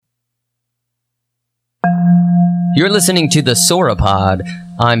You're listening to the Sauropod.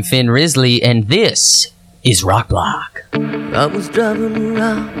 I'm Finn Risley, and this is Rock Block. I was driving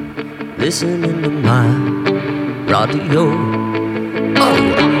around, listening to my radio.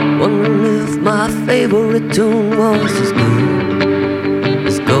 Oh, wondering if my favorite tune was as good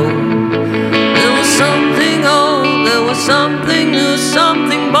as gold. There was something old, there was something new,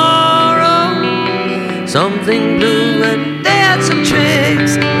 something borrowed, something blue, and they had some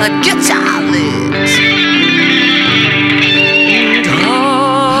tricks like guitar licks.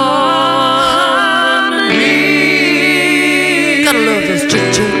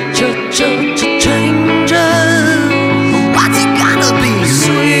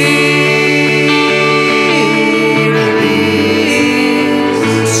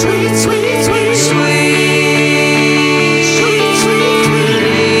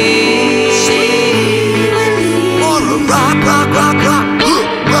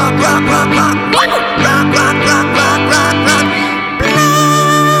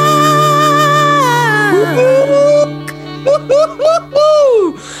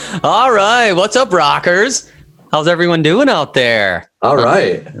 All right, what's up, rockers? How's everyone doing out there? All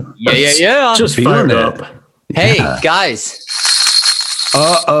right. Yeah. Just fired up. Hey, guys.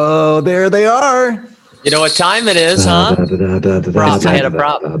 There they are. You know what time it is, huh? Prop, I had a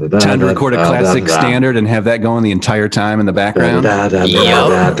prop. Time to record a classic standard and have that going the entire time in the background.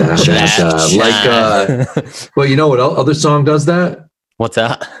 Well, you know what other song does that? What's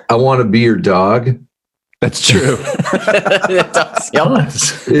that? I Want to Be Your Dog. That's true. It does, yep.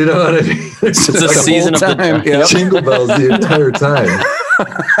 You know what I mean? It's a season of the time. Yep. Jingle bells the entire time.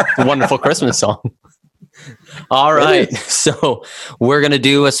 Wonderful Christmas song. All right, so we're gonna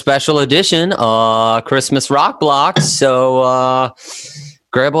do a special edition, Christmas Rock Block. So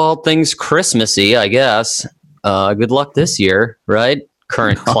grab all things Christmassy, I guess. Good luck this year, right?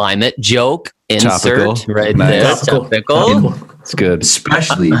 Current climate joke insert Topical. right Nice. there. Topical. It's good.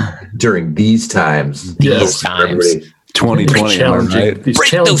 Especially during these times. These times. Everybody- 2020. am I right? These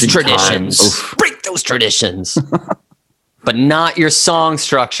Break those challenging traditions. times. Break those traditions. But not your song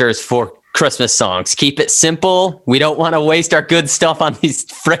structures for Christmas songs. Keep it simple. We don't want to waste our good stuff on these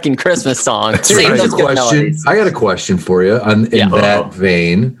freaking Christmas songs. Hey, Save I got those a good question. melodies. I got a question for you in Yeah. that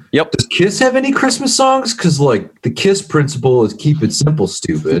vein. Yep. Does Kiss have any Christmas songs? Because like the Kiss principle is keep it simple,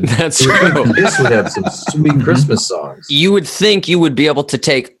 stupid. That's So I think true. Kiss would have some sweet Christmas songs. You would think you would be able to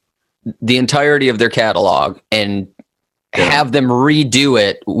take the entirety of their catalog and have them redo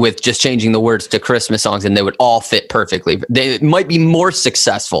it with just changing the words to Christmas songs, and they would all fit perfectly. They might be more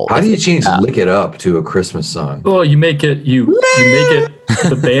successful. How do you change "Lick It Up" to a Christmas song? Well, you make it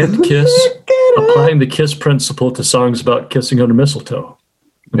the band Kiss applying the Kiss principle to songs about kissing under mistletoe.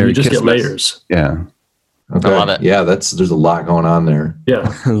 And Merry you just get Christmas. layers. Yeah. Okay. I love it. Yeah, there's a lot going on there.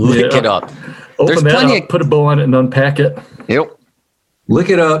 Yeah. Lick it up. There's Open that plenty up, put a bow on it, and unpack it. Yep. Lick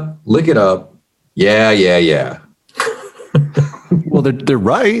it up, lick it up. Yeah. Well, they're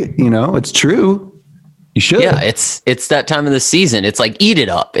right. You know, it's true. You should. Yeah, it's that time of the season. It's like eat it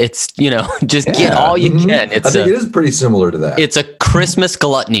up. It's just get Yeah. all you can. I It's think it is pretty similar to that. it's a Christmas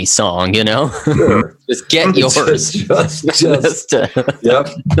gluttony song. Sure. Just get yours. Just, yep.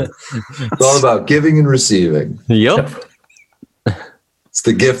 It's all about giving and receiving. Yep. It's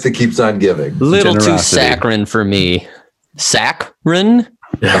the gift that keeps on giving. Little too Generosity. saccharine for me. Saccharine?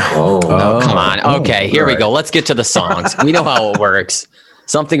 Oh, Come on. Okay, here we go. Let's get to the songs. We know how it works.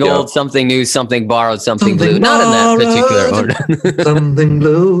 Something Yeah. old, something new, something borrowed, something blue. Not in that particular order. Something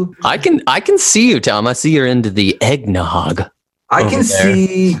blue. I can see you, Tom. I see you're into the eggnog. I can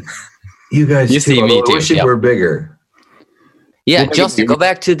see you guys. You too, see me although I too, wish it yep. were bigger. Yeah, Justin, go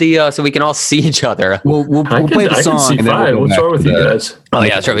back to the so we can all see each other. We'll play the I song. can see and then we'll fine. go What's back wrong with to you the- guys? Oh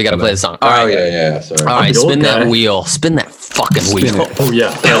yeah, that's right. We got to play the song. All Oh right. yeah. Sorry. All right, the old spin that guy. wheel. Spin that fucking Spin wheel. it. Oh,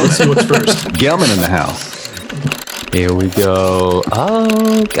 yeah. Let's see what's first. Gelman in the house. Here we go.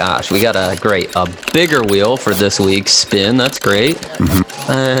 Oh gosh, we got a bigger wheel for this week's spin. That's great. Just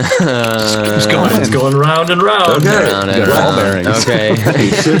go It's going round and round. Okay. Round and Got ball round. bearings. Okay.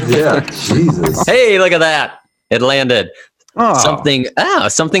 Yeah. Jesus. Hey, look at that! It landed. Oh,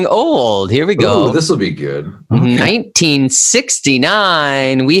 Something old. Here we go. Oh, this will be good.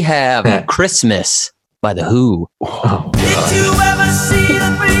 1969. We have Christmas by The Who. Oh, Did you ever see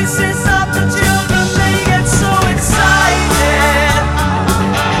the faces of the children? They get so excited.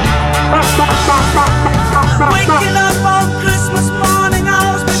 Waking up on Christmas morning,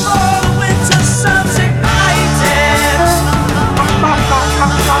 hours before the winter sun's ignited.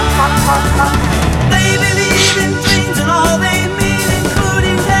 They believe in dreams and all they mean,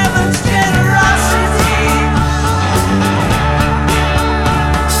 including heaven's generosity.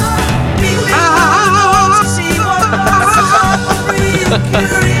 Peeping through the door to see what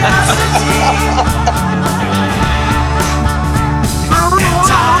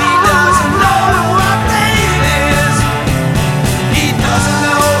Tommy doesn't know what pain is. He doesn't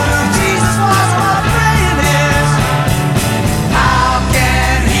know who Jesus was, what praying is. How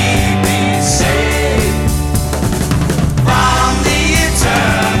can he be saved from the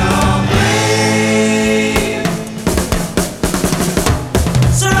eternal grave?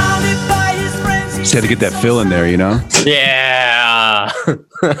 Surrounded by his friends, Just had to get that fill in there, you know? Yeah.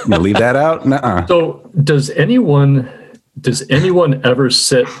 You leave that out? Nuh-uh. So does anyone ever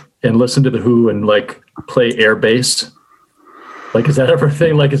sit and listen to the Who and like play air bass? Like, is that ever a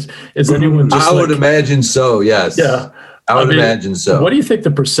thing? Like, is anyone just I would imagine so. Yes. Yeah. I would imagine so. What do you think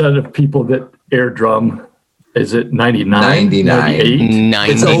the percent of people that air drum? Is it 99? 99. 98?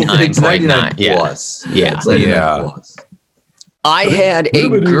 It's 99 99.9. Yeah. plus. Yeah. It's 99 Yeah. plus. I had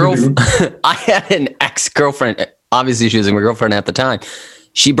a I had an ex-girlfriend. Obviously, she was my girlfriend at the time.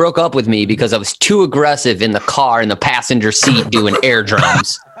 She broke up with me because I was too aggressive in the car in the passenger seat doing air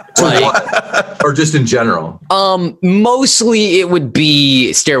drums. Like, Or just in general. mostly it would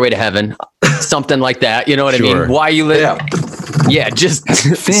be Stairway to Heaven, something like that. You know what I Sure. mean? Why you live? Yeah. Yeah, just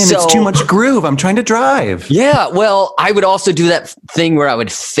Finn, it's too much groove. I'm trying to drive. Yeah, well, I would also do that thing where I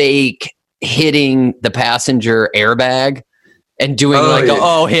would fake hitting the passenger airbag and doing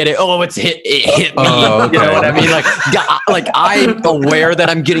hit it. Oh, it hit me. Oh, okay. You know what I mean? Like I'm aware that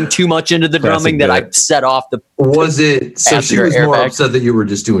I'm getting too much into the drumming that I set off the Was it so she Passenger was more airbag. upset that you were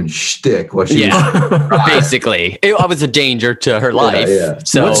just doing shtick while she was basically. I was a danger to her life. yeah.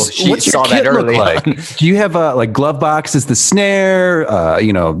 So she What's saw your that kit look early like? on. Do you have like glove boxes, the snare,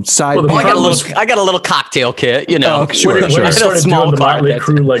 side? Well, the Oh, I problem got a little cocktail kit, you know. Oh, sure, When sure. I A started small doing the car, Motley that's-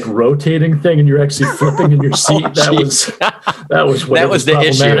 Crue like rotating thing, and you're actually flipping in your seat. That was when that it was the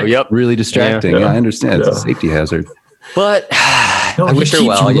issue. problematic. Yep. Really distracting. Yeah. Yeah, I understand. It's a Yeah. safety hazard. But No, I he wish her keeps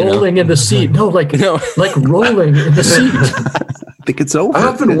well, you know. rolling in the seat. No, like rolling in the seat. I think it's over. I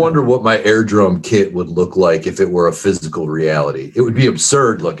often wonder what my air drum kit would look like if it were a physical reality. It would be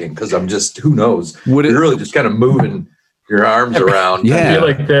absurd looking because I'm just, who knows? Would it- You're really just kind of moving your arms around. Yeah. Be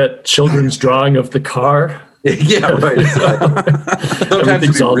like that children's drawing of the car. Yeah, right. Exactly. Sometimes it'd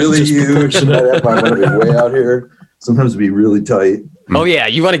Everything's be all really huge. disproportionate. I'm going to be way out here. Sometimes it'd be really tight. Oh yeah,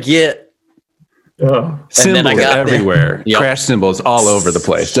 you want to get Oh, And then I Symbols got the- everywhere. Yep. Crash symbols all over the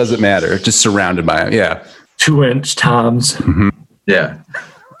place. Doesn't matter. Just surrounded by them. Yeah. 2-inch toms. Yeah.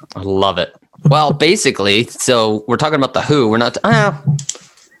 I love it. Well, basically, so we're talking about the Who. We're not.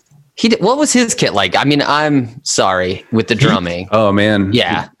 What was his kit like? I mean, I'm sorry with the drumming. Oh man.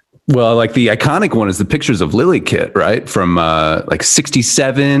 Yeah. Well, like the iconic one is the pictures of Lily kit, right? From like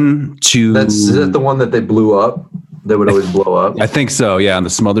 67 to Is that the one that they blew up? They would always blow up. I think so. Yeah, on the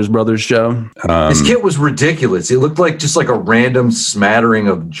Smothers Brothers show. His kit was ridiculous. It looked like just like a random smattering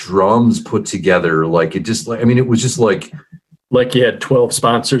of drums put together. Like it just like, I mean, it was just like, Like he had 12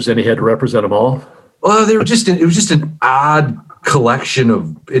 sponsors and he had to represent them all. well, they were just, it was just an odd collection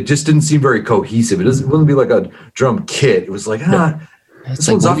of, it just didn't seem very cohesive. It wouldn't be like a drum kit. It was like, this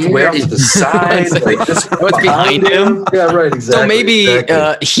like one's off way off to the side. It's like just what's behind him? Yeah, right. Exactly. So maybe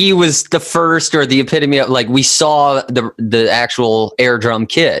exactly. he was the first or the epitome of like we saw the actual air drum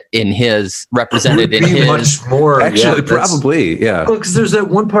kit in his represented in Would be his. much more. Actually, probably. Yeah. Well, because there's that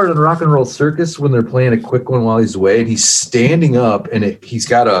one part in Rock and Roll Circus when they're playing a quick one while he's away, and he's standing up, and he's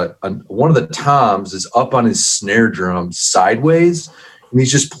got one of the toms is up on his snare drum sideways, and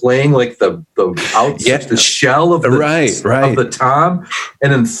he's just playing like the shell of the of the tom,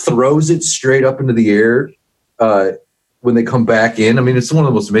 and then throws it straight up into the air. When they come back in, I mean, it's one of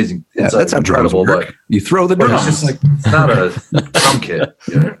the most amazing. Yeah, it's that's how drums incredible, work. You throw the but drums. it's just like it's not a drum kit.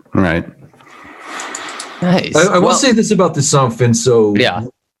 Yeah. Right. Nice. I will Well, say this about this song, Finn. So yeah.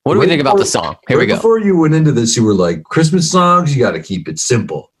 What do we think about the song? Here we go. Before you went into this, you were like, Christmas songs, you got to keep it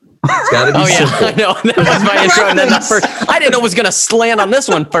simple. It's got to be Oh yeah, simple. I know. That was my intro, and then the first. I didn't know it was gonna slant on this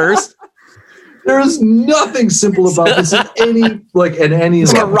one first. There is nothing simple about this in any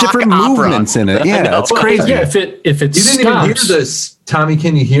It's got rock different opera. movements in it. I Yeah, know. it's crazy. Yeah, if it You didn't even hear stops, this, Tommy.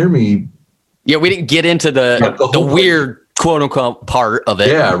 Can you hear me? Yeah, we didn't get into Yeah, the the whole weird quote unquote part of it.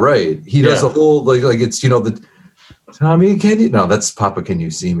 Yeah, right. He does Yeah. the whole like it's the Tommy. Can you? No, that's Papa. Can you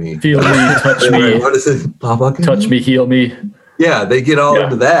see me? feel me, touch me, What is it? Papa. Can touch you? me, heal me. Yeah, they get all Yeah.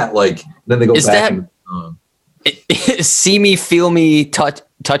 into that. Like then they go Is back. that- See me, feel me, touch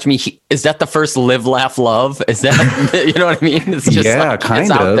me. Is that the first live, laugh, love? Is that you know what I mean? It's just Yeah, like, kind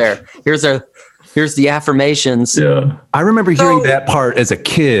it's out of. there. Here's a Here's the affirmations. Yeah. I remember hearing that part as a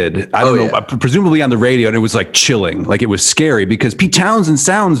kid. I don't know, presumably on the radio, and it was like chilling, like it was scary because Pete Townsend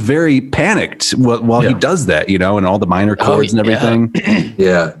sounds very panicked while he does that, you know, and all the minor chords and everything.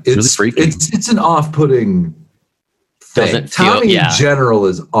 Yeah, it's really freaky. It's an off-putting thing. Doesn't feel- Tommy in general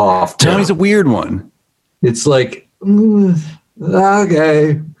is off. Tommy's a weird one. It's like,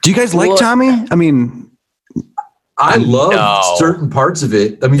 okay. Do you guys like Tommy? I mean, I love certain parts of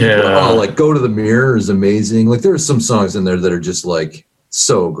it. I mean, like Go to the Mirror is amazing. Like there are some songs in there that are just like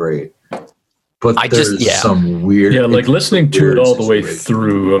so great. But there's some weird. Yeah, like listening to it all the way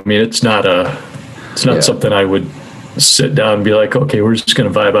through. I mean, it's not something I would sit down and be like, okay, we're just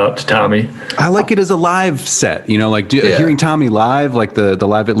going to vibe out to Tommy. I like it as a live set, you know, like hearing Tommy live, like the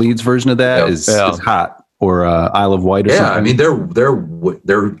Live at Leeds version of that is hot. Or Isle of Wight or something. I mean, they're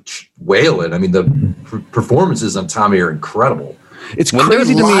wailing. I mean, the performances on Tommy are incredible. It's when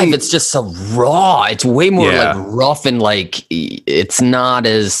crazy they're to live, me. it's just so raw. It's way more like rough and like it's not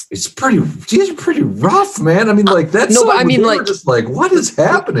as. It's pretty rough, man. I mean, like that's no, but I mean, like just like what is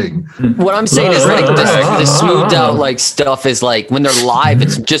happening? What I'm saying is like the smoothed out like stuff is like when they're live,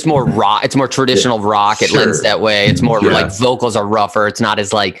 it's just more rock. It's more traditional rock. It lends that way. It's more like vocals are rougher. It's not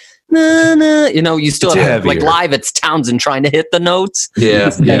as like. Nah, nah. You know, you still have like live. It's Townsend trying to hit the notes.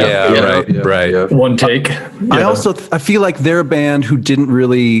 Right. One take. I feel like they're a band who didn't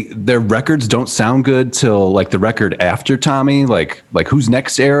really. Their records don't sound good till like the record after Tommy. Like Who's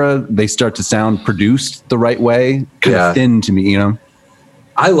Next era, they start to sound produced the right way. Kind of thin to me, you know.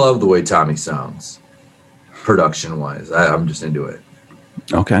 I love the way Tommy sounds, production wise. I'm just into it.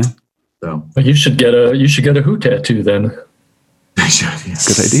 Okay. So you should get a Who tattoo then.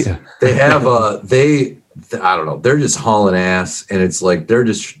 Good idea. They have I don't know, they're just hauling ass, and it's like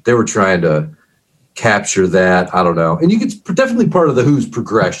they were trying to capture that. I don't know. And you can definitely part of the Who's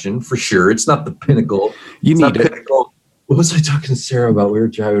progression for sure. It's not the pinnacle. You need it. Pinnacle. What was I talking to Sarah about? We were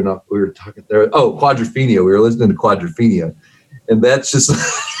driving up, we were talking there. Oh, Quadrophenia. We were listening to Quadrophenia. And that's just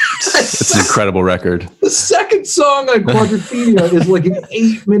it's an incredible record. The second song on Quadrophenia is like an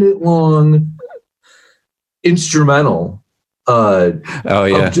 8-minute long instrumental. Of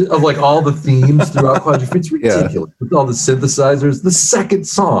like all the themes throughout Quadrophenia. It's ridiculous with all the synthesizers. The second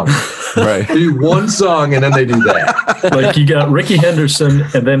song, right? They do one song and then they do that. Like you got Ricky Henderson,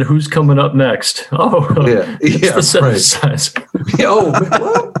 and then who's coming up next? Oh, it's the synthesizer.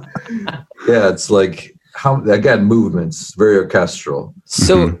 It's like again movements, very orchestral.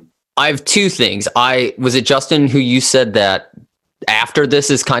 So I have two things. Was it Justin who you said that after this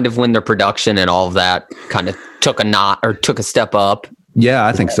is kind of when their production and all of that kind of took a step up? Yeah,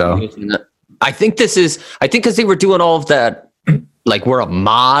 I think so. I think because they were doing all of that, like we're a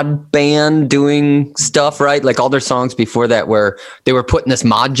mod band doing stuff, right? Like all their songs before that where they were put in this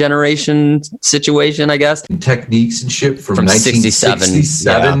mod generation situation, I guess. Techniques and shit from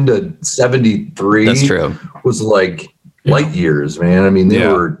 1967 to 73. That's true. Was like light years, man. I mean,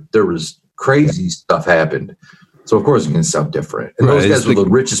 there was crazy stuff happened. So of course it can sound different. And those guys were the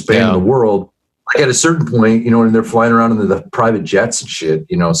richest band in the world. Like at a certain point, you know, and they're flying around in the private jets and shit,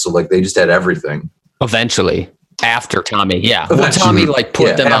 you know, so like they just had everything. Eventually, after Tommy, well, Tommy like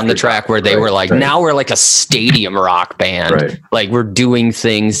put them on the track where they were like, now we're like a stadium rock band. Right. Like we're doing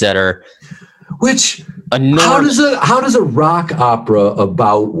things that are how does a rock opera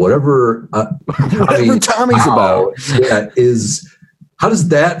about whatever Tommy's about how does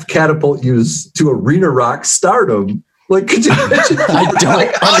that catapult you to arena rock stardom? Like, could you imagine? I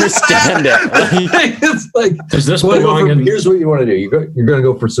don't understand it. It's like, does this belong in? Here's what you want to do. You're going to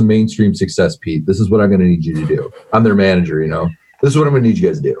go for some mainstream success, Pete. This is what I'm going to need you to do. I'm their manager, you know. This is what I'm going to need you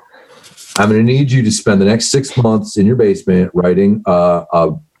guys to do. I'm going to need you to spend the next 6 months in your basement writing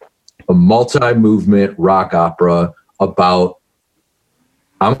a multi-movement rock opera about,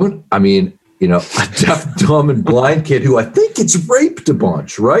 you know, a deaf, dumb, and blind kid who I think gets raped a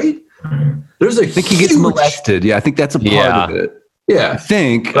bunch, right? I think he gets molested. Yeah, I think that's a part of it. Yeah, I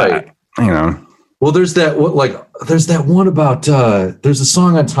think. Right. You know. Well, there's that one about. There's a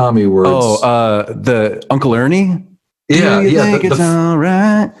song on Tommy where the Uncle Ernie. Yeah, think it's all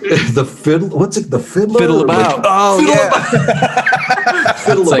right. The fiddle. What's it? The fiddler. Fiddle about.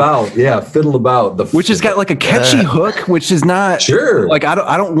 Fiddle about. Yeah, fiddle about. Which has got like a catchy hook, which is not sure. Like I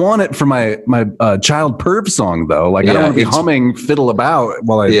don't want it for my child perv song though. Like I don't want to be humming fiddle about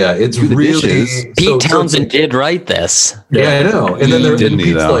while I. Yeah, it's really. Pete Townsend did write this. Yeah, I know. And then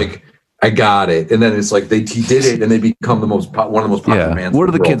Pete's like, I got it. And then it's like he did it, and they become one of the most popular bands. What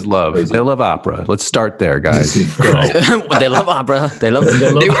do in the world. kids love? Crazy. They love opera. Let's start there, guys. They love opera. They love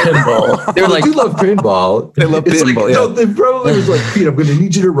pinball. They were Well, like, they do love pinball. They love It's pinball, Like, yeah. no, they probably was like, Pete, I'm going to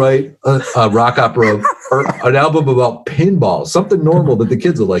need you to write a rock opera or an album about pinball, something normal that the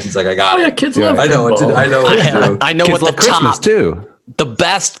kids will like. He's like, I got Oh, yeah, it. kids love I know. pinball. I know. It's true. I know Kids what love the Christmas top, too. the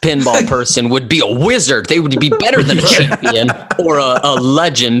best pinball person would be a wizard. They would be better than a champion or a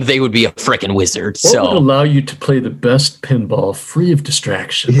legend. They would be a freaking wizard. What would So allow you to play the best pinball free of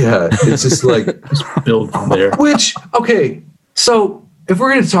distraction? Yeah, it's just like, Just build from there. which, okay, so if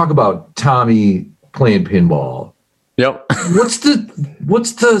we're going to talk about Tommy playing pinball, yep. what's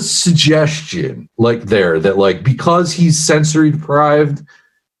the suggestion like there that like because he's sensory deprived,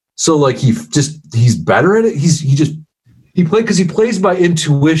 so like he's better at it. He plays by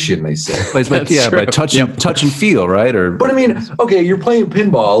intuition, they say. Plays by, That's yeah, by true. touch and feel, right? Or But I mean, okay, you're playing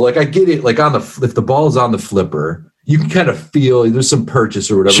pinball. Like I get it. Like if the ball's on the flipper, you can kind of feel there's some purchase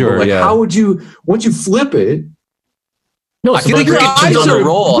or whatever. Sure, but like, yeah. how would you once you flip it? No, I it's feel like about your the- eyes on the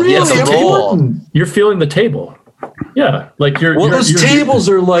roll. Really Yeah, it's a roll. important. You're feeling the table. Yeah, like you're. Well, you're, those you're, tables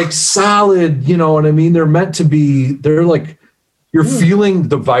are like solid. You know what I mean? They're meant to be. They're like you're feeling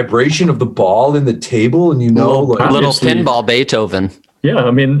the vibration of the ball in the table, and you know, Well, like Little Obviously. pinball Beethoven. Yeah,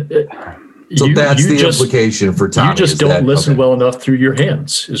 I mean, so that's the just, implication for Tommy. You just is don't that- listen okay. well enough through your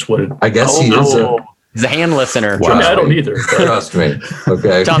hands, is what it. I guess he is. He's a hand listener. I, mean, I don't either. But Trust me.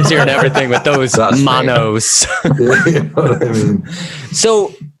 Okay. Tom's hearing everything with those Trust me. monos. You know what I mean?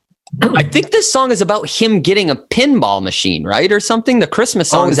 So I think this song is about him getting a pinball machine, right? Or something. The Christmas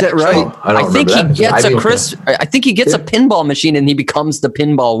song. is that right? Oh, I don't think he remember that. gets I a mean, I think he gets a pinball machine and he becomes the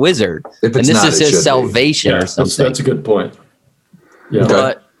pinball wizard. If And it's this not, is it should his be. salvation yeah, or something. that's a good point. Yeah, Okay.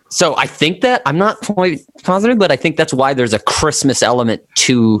 But so I think that I'm not quite positive, but I think that's why there's a Christmas element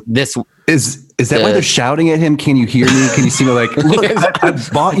to this. is that why The- they're shouting at him? Can you hear me? Can you see me? Like, look, I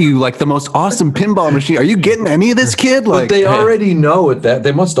bought you like the most awesome pinball machine. Are you getting any of this, kid? But Like, they already know at that.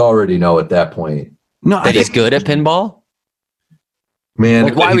 They must already know at that point. no, I That he's think good at pinball. Man,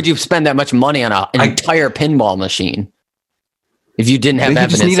 Like, why would you spend that much money on an entire pinball machine if you didn't have Maybe he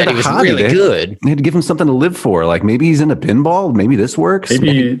just evidence needed that he a was hobby. really good? they had to give him something to live for. Like maybe he's into pinball. Maybe this works.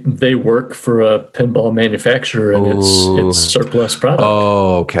 maybe they work for a pinball manufacturer and it's surplus product.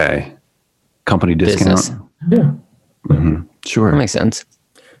 Oh, okay. Company discount. Business. Yeah. That Sure. makes sense.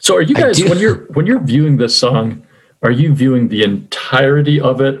 So are you guys do- when you're viewing this song, are you viewing the entirety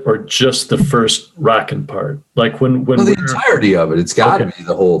of it or just the first rockin' part? Like when Well, the we're- entirety of it. It's got to Okay. be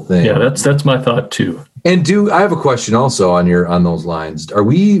the whole thing. yeah, that's my thought too. And I have a question also on those lines? Are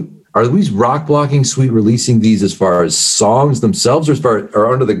these rock blocking suite releasing these as far as songs themselves,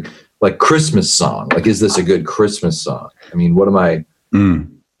 or under the like Christmas song? Like, is this a good Christmas song? I mean, what am I?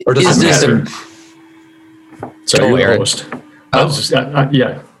 Or does Is it this matter? Sorry, Go, you're the Eric. host. I was just,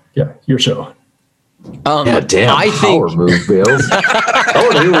 yeah, your show. Yeah, damn. I power think move, Bales. I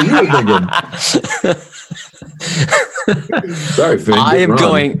want to hear what you were thinking. Sorry, Finn.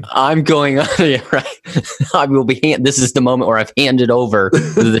 I'm going. Yeah, right. I will be. This is the moment where I've handed over.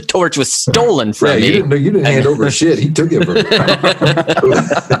 The torch was stolen Yeah, from you me. didn't hand over shit. He took it from you.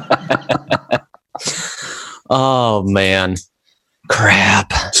 Oh man,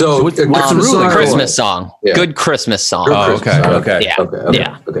 crap. So, what's the Christmas ruling? song or Christmas what? song. Yeah. Good Christmas song. Good Oh, Christmas okay. song. Okay. Yeah. Okay.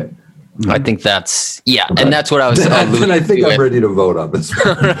 Yeah. Okay. I think that's and that's what I was. Then alluding I think to I'm it. ready to vote on this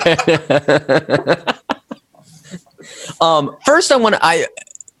one. First,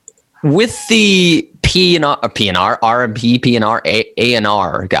 with the R&B,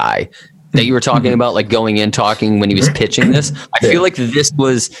 A&R guy that you were talking about, like going in, talking when he was pitching this. I feel like this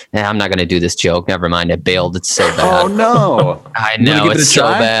was, I'm not going to do this joke. Never mind. I bailed. It's so bad. Oh no. I You wanna know. give it It's a so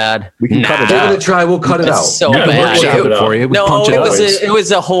try? bad. We can cut it Give out. it a try. We'll cut it out. It's so Yeah, bad. we'll chop it for you. We No, punch it out.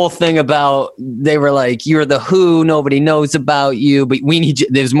 was a whole thing about, they were like, you're the who, nobody knows about you, but we need you.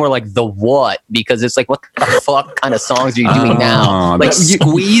 There's more like the what, because it's like, what the fuck kind of songs are you doing now? Like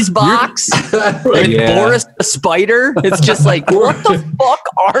Squeeze Box with Yeah. Boris the Spider. It's just like, what the fuck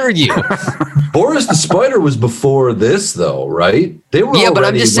are you? Boris the Spider was before this, though, right? They were. Yeah, but I'm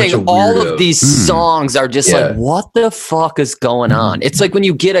already just a bunch saying of all weirdos. of these songs are just Yeah. like, what the fuck is going on? It's like when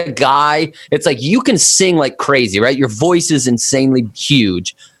you get a guy, it's like you can sing like crazy, right? Your voice is insanely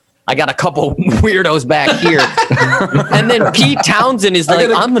huge. I got a couple weirdos back here. And then Pete Townsend is like,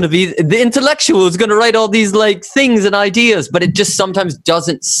 I'm going to be the intellectual is going to write all these like things and ideas, but it just sometimes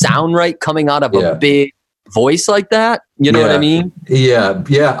doesn't sound right coming out of Yeah. a big voice like that. You know what I Yeah. mean?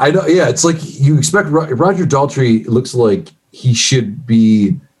 Yeah, I know. Yeah, it's like you expect Roger Daltrey looks like he should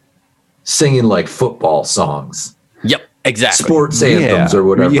be singing like football songs. Yep. Exactly. sports anthems or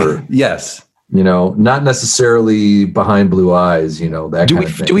whatever. Yeah. Yes. You know, not necessarily Behind Blue Eyes. You know, that Do kind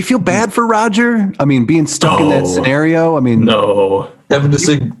we of thing. do we feel bad for Roger? I mean, being stuck in that No. scenario. I mean, No. having to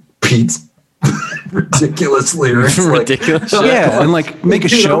sing Pete's ridiculous lyrics? Ridiculous. yeah, and like make a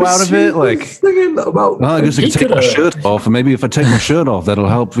Dude, I show was out of it. Like, singing about. well, I guess I He can take my coulda- shirt off, and maybe if I take my shirt off, that'll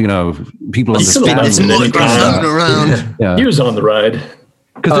help. You know, people He coulda understand. done it anytime. around. Yeah. He was on the ride.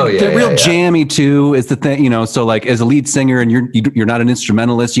 Because Oh, they're yeah, real yeah. jammy too. Is the thing, you know? So like, as a lead singer, and you're not an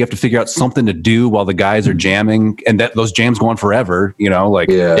instrumentalist, you have to figure out something to do while the guys are jamming, and that those jams go on forever. You know, like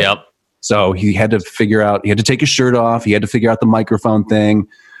Yeah. Yep. so he had to figure out. He had to take his shirt off. He had to figure out the microphone thing.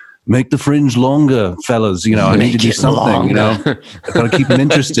 Make the fringe longer, fellas. You know, I need to Make do it something. You know, longer. I gotta keep him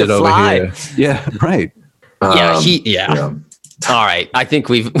interested To over fly. here. Yeah, right. Yeah. All right. I think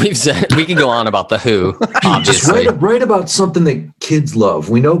we've said we can go on about the Who. Just Obviously. write about something that kids love.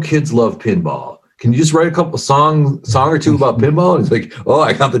 We know kids love pinball. Can you just write a couple song or two about pinball? And it's like, oh,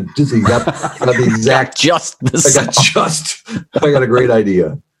 I got the exact. Just the I got a great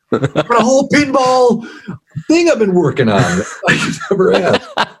idea. I got a whole pinball thing I've been working on. I never had.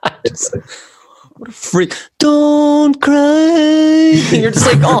 freak. Don't cry. And you're just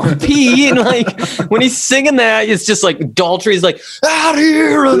like, oh, Pete. And like when he's singing that, it's just like Daltrey's like, out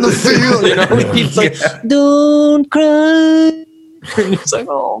here on the field. You know, and Pete's like, don't cry. And it's like,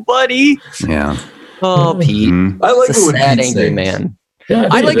 oh, buddy. Yeah. Oh, Pete. Mhm. I like It's it a when sad, Pete angry sings. man. Yeah,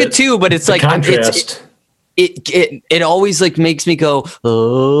 I like it too, but it's The like contrast. it always like makes me go,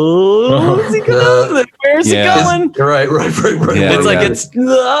 oh, where's he going? Where's he Yeah. going? Right. Yeah. It's like Yeah. it's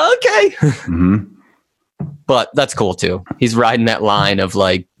okay. Mhm. But that's cool too. He's riding that line of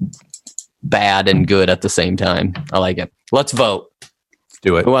like bad and good at the same time. I like it. Let's vote. Let's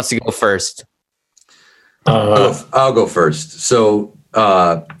do it. Who wants to go first? I'll go first. So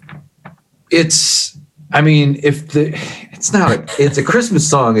it's a Christmas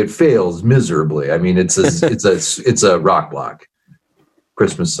song, it fails miserably. I mean, it's a rock block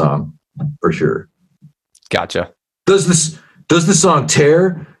Christmas song for sure. Gotcha. Does the song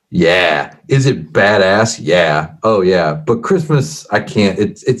tear? Yeah. Is it badass? Yeah. Oh yeah. But Christmas, I can't.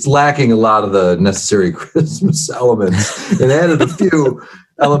 It's lacking a lot of the necessary Christmas elements, and added a few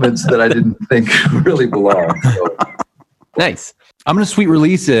elements that I didn't think really belong. So, Nice. I'm going to sweet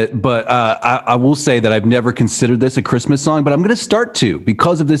release it, but I will say that I've never considered this a Christmas song, but I'm going to start to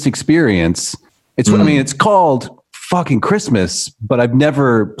because of this experience. I mean, it's called fucking Christmas, but I've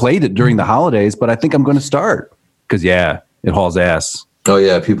never played it during the holidays, but I think I'm going to start because, yeah, it hauls ass. oh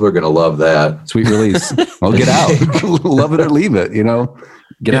yeah, people are gonna love that. Sweet release. Well, get out. Love it or leave it, you know?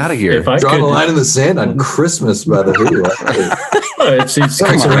 Get out of here. If I Draw could, the line in the sand on Christmas by the Who. it's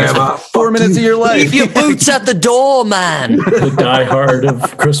Come on, Grandma. 4 minutes of your life. Leave your boots at the door, man. the diehard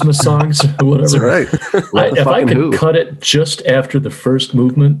of Christmas songs, whatever. That's right. If I Fucking could Who. cut it just after the first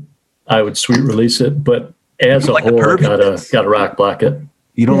movement, I would sweet release it. But as a like the whole, I perfect- gotta rock block it.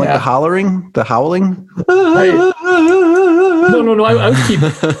 You don't like Yeah. the hollering? The howling? No. I would keep.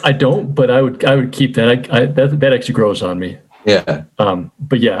 I don't, but I would keep that. That actually grows on me. Yeah.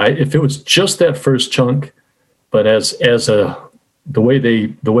 But yeah, if it was just that first chunk, but as the way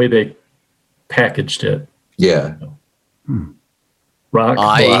they packaged it, Yeah. rock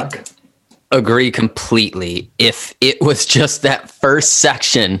I- block. Agree completely. If it was just that first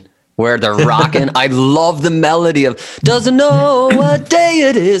section where they're rocking, I love the melody of doesn't know what day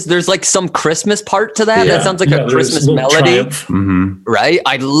it is. There's like some Christmas part to that. That sounds like a there's Christmas little melody, triumph. Mm-hmm. right?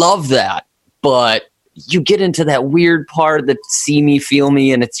 I love that. But you get into that weird part that see me, feel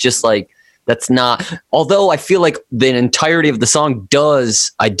me, and it's just like that's not. Although I feel like the entirety of the song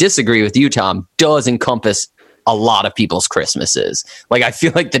does, I disagree with you, Tom, does encompass a lot of people's Christmases. Like I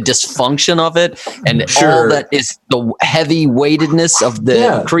feel like the dysfunction of it and Sure. all that is the heavy weightedness of the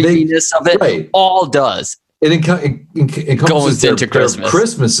Yeah, creepiness of it, right. all does. It encompasses Goes into their Christmas.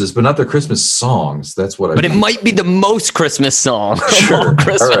 Christmases, but not their Christmas songs. That's what I But it mean. might be the most Christmas song of Sure. all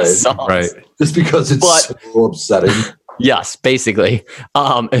Christmas All right. songs. Right. Just because it's But- so upsetting. Yes, basically.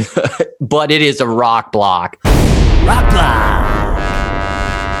 But it is a rock block. Rock block.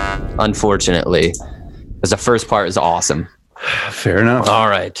 Unfortunately, because the first part is awesome. Fair enough. All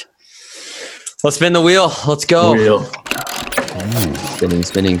right. Let's spin the wheel. Let's go. Real.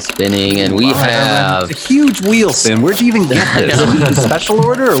 Spinning. And we have, It's a huge wheel, Finn. Where'd you even get this? A special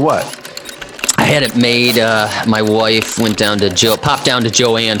order or what? I had it made. My wife popped down to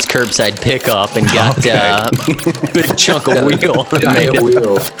Joanne's curbside pickup and got a big chunk of wheel. Giant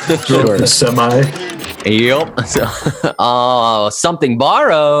wheel. Drove the semi. Yep. So, something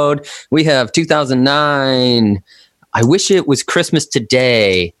borrowed. We have 2009. I Wish It Was Christmas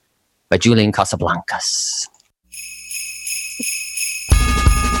Today by Julian Casablancas.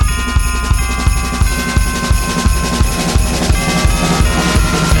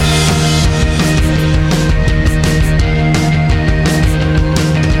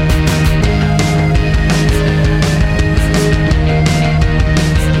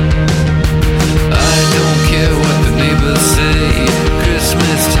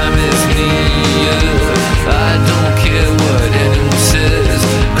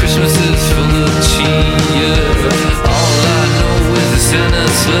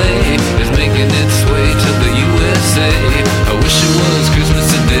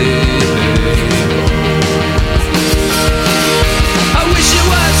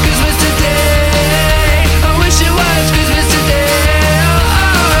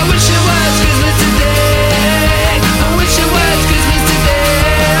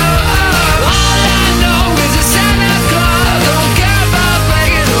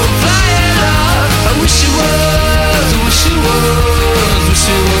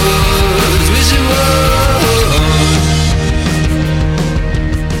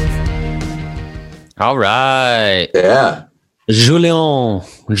 All right. Yeah. Julien.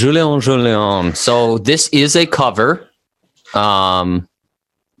 So this is a cover.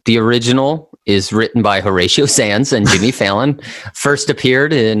 The original is written by Horatio Sands and Jimmy Fallon. First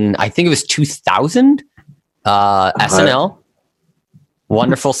appeared in, I think it was 2000, SNL.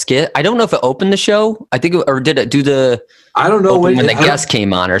 Wonderful skit. I don't know if it opened the show. I think, or did it do the? I don't know when the guest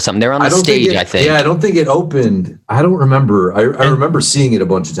came on or something. They're on the stage, I think. Yeah, I don't think it opened. I don't remember. I remember seeing it a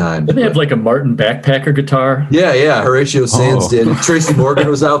bunch of times. Did they have like a Martin Backpacker guitar? Yeah. Horatio Sands did. Tracy Morgan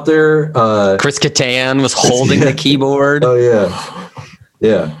was out there. Chris Kattan was holding the keyboard. Oh yeah.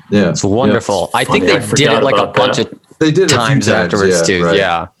 It's wonderful. I think they did it like a bunch of times afterwards too. Right.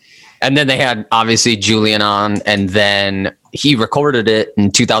 Yeah. And then they had obviously Julian on, and then he recorded it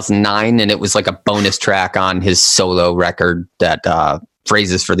in 2009, and it was like a bonus track on his solo record that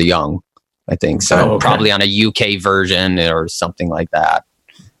Phrases for the Young, I think. So probably on a UK version or something like that.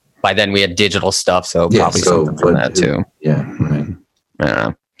 By then we had digital stuff, so probably something from that too. Yeah, right. I don't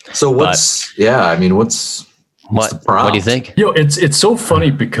know. So what's what do you think? It's so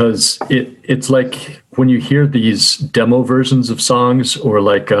funny because it's like when you hear these demo versions of songs or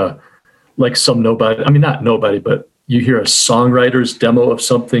like some nobody, I mean, not nobody, but you hear a songwriter's demo of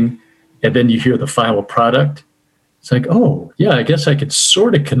something and then you hear the final product. It's like, oh yeah, I guess I could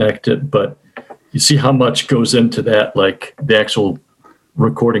sort of connect it, but you see how much goes into that, like the actual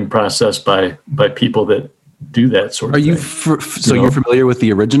recording process by people that do that sort of thing. You're familiar with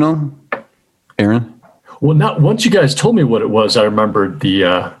the original, Aaron? Well, not once you guys told me what it was, I remembered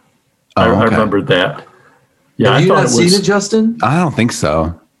I remembered that. Yeah, have you not seen it, Justin? I don't think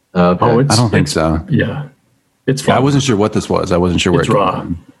so. Okay. I don't think so. Yeah, it's fun. I wasn't sure what this was. I wasn't sure where it's raw.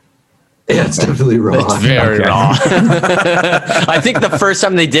 Yeah, it's definitely raw. It's very raw. I think the first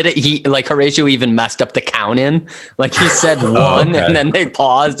time they did it, Horatio even messed up the count in. Like he said one, and then they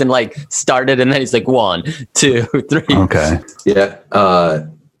paused and like started, and then he's like 1, 2, 3. Okay. Yeah.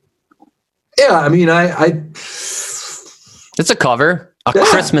 Yeah. I mean, it's a cover,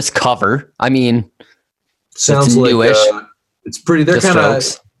 Christmas cover. I mean, sounds like newish. It's pretty. They're kind of.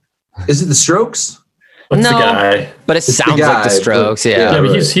 Is it the Strokes? What's the guy? But it sounds like the Strokes. Yeah, but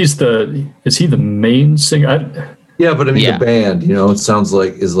right. is he the main singer? Yeah, but I mean the band. It sounds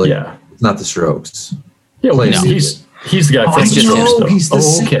like it's not the Strokes. Yeah, well, he's the guy from the Strokes. He's the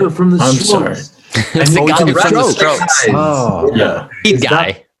singer from the Strokes. I'm sorry. It's the guy from the Strokes. Oh, yeah. Lead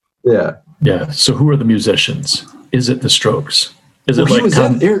guy. Yeah. So who are the musicians? Is it the Strokes? Is it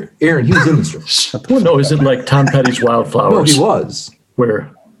Aaron? He was in the Strokes. Well, no. Is it like Tom Petty's Wildflowers? No, he was. Where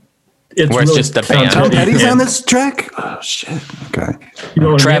it's really just the band. Tom Petty's on this track? Oh shit. Okay.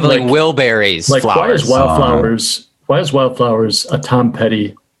 Traveling Wilburys. Like flowers. Why is Wildflowers a Tom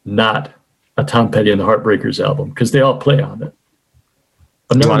Petty, not a Tom Petty and the Heartbreakers album? Because they all play on it.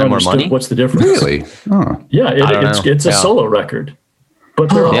 I've never understood what's the difference. Really? Oh. Yeah, it's a solo record, but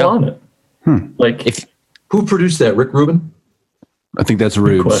they're all on it. Like, who produced that? Rick Rubin? I think that's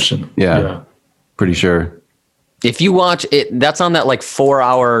Rubes. Question. Yeah. Pretty sure. If you watch it, that's on that like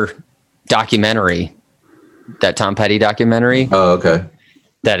 4-hour documentary, that Tom Petty documentary. Oh, okay.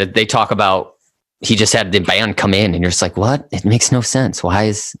 That they talk about, he just had the band come in and you're just like, what? It makes no sense.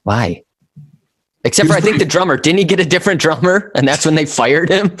 Why? Except for I think the drummer, didn't he get a different drummer? And that's when they fired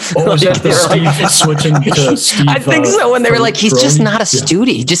him. Oh, is that switching to Steve? I think so. When they were like, he's just not a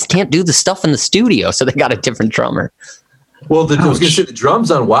studio. He just can't do the stuff in the studio. So they got a different drummer. Well, I was going to say the drums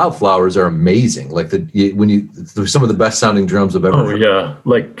on Wildflowers are amazing. Like they're some of the best sounding drums I've ever heard. Oh yeah,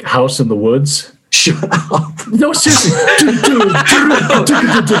 like House in the Woods. Shut up! No, seriously.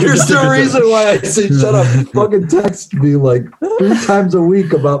 There's no reason why I say shut up. You fucking text me like 3 times a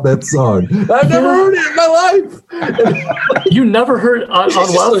week about that song. I've never heard it in my life. You never heard on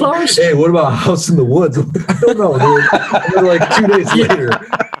Wildflowers? Like, hey, what about House in the Woods? I don't know, dude. And then like 2 days later,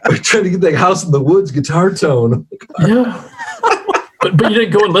 I'm trying to get that House in the Woods guitar tone. Yeah. But you didn't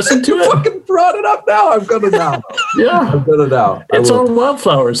go and listen to it? I fucking brought it up now. I've got it now. Yeah. I've got it now. It's on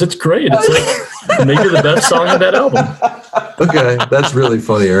Wildflowers. It's great. It's like maybe the best song on that album. Okay. That's really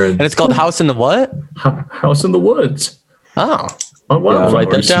funny, Aaron. And it's called House in the what? House in the Woods. Oh. On Wildflowers.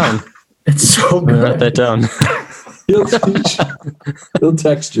 Write that down. It's so good. Write that down. He'll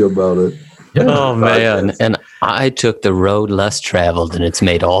text you about it. Yeah. Oh, man. And I took the road less traveled, and it's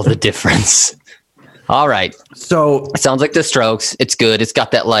made all the difference. All right. So it sounds like the Strokes. It's good. It's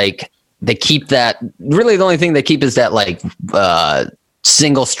got that like they keep that. Really, the only thing they keep is that like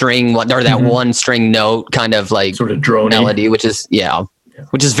single string or that one string note kind of like sort of drony melody, which is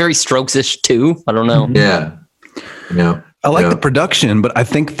very Strokes-ish too. I don't know. Yeah. I like Yeah. the production, but I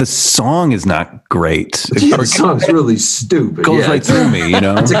think the song is not great. Yeah, the song's really stupid. Goes Yeah, right through me, you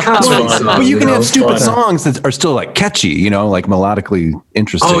know. It's a comedy song. But you can have stupid fun. songs that are still like catchy, you know, like melodically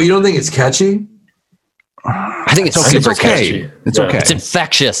interesting. Oh, you don't think it's catchy? I think it's okay. It's super okay. catchy. It's Yeah. okay. It's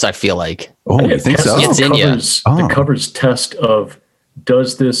infectious, I feel like. Oh, you think so? It's in ya. covers, Oh. The covers test of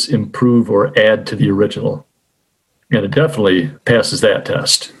does this improve or add to the original? And it definitely passes that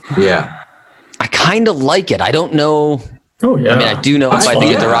test. Yeah. I kind of like it. I don't know. Oh yeah. I mean, I do know if I think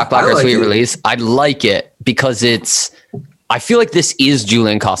it's a Yeah, Rock Block I or like Sweet it. Release. I like it because I feel like this is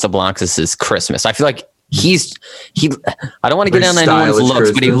Julian Casablancas' Christmas. I feel like he I don't want to get Very down on anyone's stylish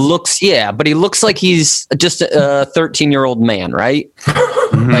looks, but Christmas. he looks like he's just a 13-year-old man, right?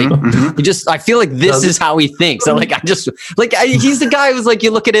 Like I feel like this is how he thinks. So like, he's the guy who's like,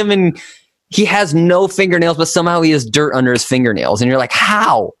 you look at him and he has no fingernails, but somehow he has dirt under his fingernails. And you're like,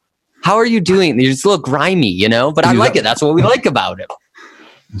 how are you doing? You just look grimy, you know, but I like it. That's what we like about it.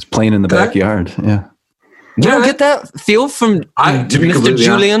 It's playing in the backyard. Yeah. You don't get that feel from To be Mr. completely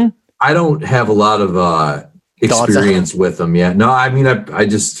Julian? I don't have a lot of experience with them yet. No, I mean,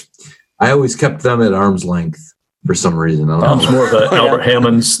 I always kept them at arm's length for some reason. I don't Tom's know. more of an Albert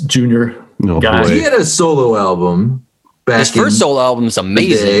Hammond's Jr. Oh, guy. boy. He had a solo album back His first in solo album is the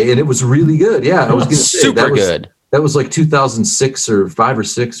amazing. day, and it was really good. Yeah, I was going to say Super that was, good. That was like 2006 or 5 or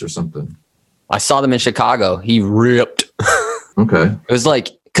 6 or something. I saw them in Chicago. He ripped. Okay. It was like,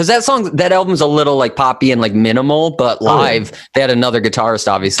 because that album's a little like poppy and like minimal, but live they had another guitarist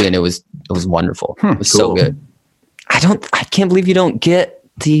obviously, and it was wonderful. It was so cool. good. I can't believe you don't get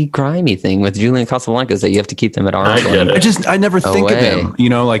the grimy thing with Julian Casablancas that you have to keep them at arm's I get length. it. I never think of way. him, you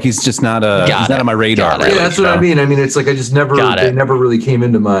know, like he's just not Got he's not it. on my radar. Got it. Really, Yeah, that's what I mean. I mean, it's like I just never, Got they it. never really came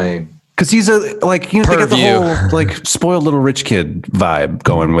into my. Because he's a like, you know, they got the Purview. whole like spoiled little rich kid vibe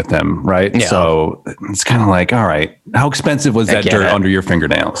going with them, right? Yeah. So it's kind of like, all right, how expensive was that get dirt it. under your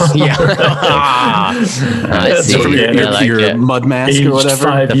fingernails? Yeah. I see. From your, I like your it. mud mask Aged or whatever.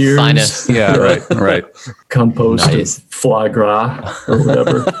 5 The years. finest. Yeah, right. Compost Nice. of foie gras or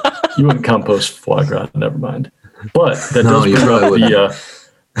whatever. You wouldn't compost foie gras, never mind. But that No, does you bring probably up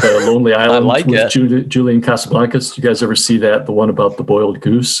the Lonely Island like with it. Julian Casablancas. You guys ever see that? The one about the boiled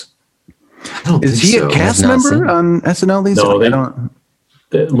goose? I don't Is think he so. a cast I've not member seen it. on SNL these No, days? they- I don't.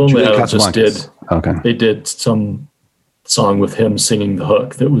 The Lonely Julian Island just did. Casablancas. Okay. They did some song with him singing the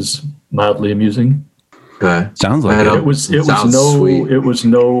hook that was mildly amusing. Okay. Sounds like I it. don't- It was Sounds no sweet.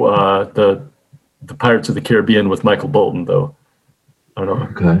 the Pirates of the Caribbean with Michael Bolton though. I don't know.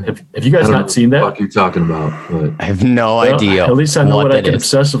 Okay. Have you guys I don't know not seen what the that? fuck you're talking about, but I have no Well, idea. At least I know what I that can is.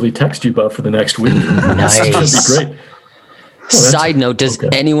 obsessively text you about for the next week. Nice. It's gonna be great. Side note, does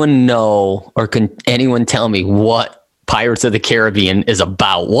okay. anyone know or can anyone tell me what Pirates of the Caribbean is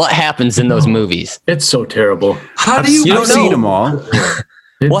about? What happens in those movies? It's so terrible. how do you? You I've don't seen know. them all.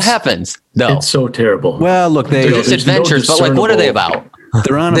 It's, What happens? No. It's so terrible. Well, look, They're just there's no adventures, but like, what are they about?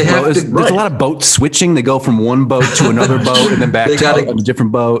 they're on a They have boat. to- There's right. a lot of boat switching. They go from one boat to another boat and then back They to gotta- a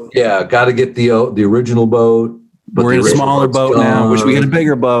different boat. Yeah, got to get the original boat. But We're the in a original smaller boat's boat now. Wish we had a gone.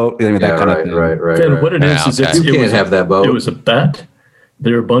 bigger boat. I mean, that Yeah, kind right, of thing. right. Then what it is Yeah, is okay. it's, You it can't was have that boat. It was a bet.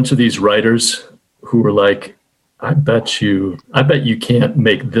 There were a bunch of these writers who were like, I bet you can't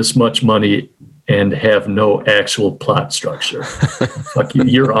make this much money and have no actual plot structure. Fuck you,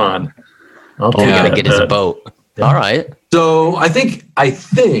 you're on. I'll Oh, take we gotta that get his bet. boat. All right. So I think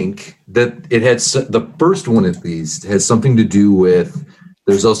that it had the first one at least has something to do with.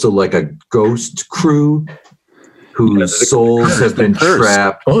 There's also like a ghost crew whose souls have been Curse.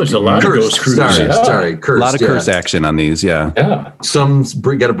 trapped. Oh, there's a lot of Curse. ghost crews. Sorry, Yeah. sorry, A curse. lot of curse action on these. Yeah. Yeah. Some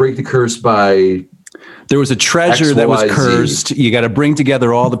got to break the curse by. There was a treasure that was XYZ. cursed. You got to bring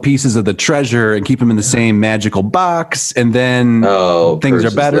together all the pieces of the treasure and keep them in the same magical box. And then things are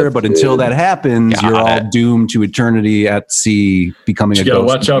curses better. lift But until it. that happens, Got you're all it. doomed to eternity at sea, becoming You a got to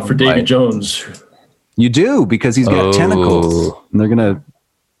ghost. watch out for Davy Jones. You do, because he's got Oh. tentacles. And they're going to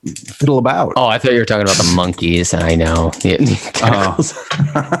fiddle about. Oh, I thought you were talking about the monkeys. I know.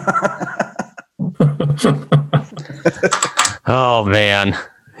 Oh man,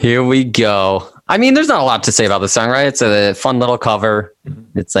 here we go. I mean, there's not a lot to say about the song, right? It's a fun little cover.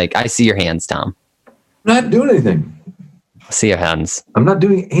 It's like, I see your hands, Tom. I'm not doing anything. I see your hands. I'm not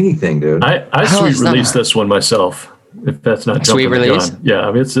doing anything, dude. I How sweet is that? release this one myself. If that's not Sweet jumping the release? gun. Yeah,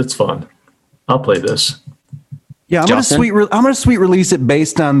 I mean it's fun. I'll play this. Yeah, I'm gonna Justin? I'm gonna sweet release it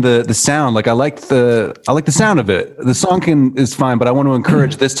based on the sound. Like I like the sound of it. The song is fine, but I want to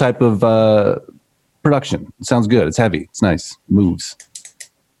encourage this type of production. It sounds good. It's heavy. It's nice. Moves.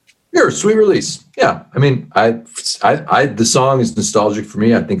 Here, Sweet Release. Yeah, I mean, I the song is nostalgic for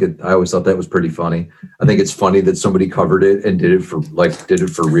me. I always thought that was pretty funny. I think it's funny that somebody covered it and did it for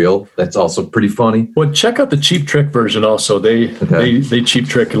real. That's also pretty funny. Well, check out the Cheap Trick version. Also, they Cheap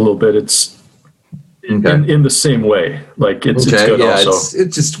Trick a little bit. It's in the same way. Like it's good. Yeah, also,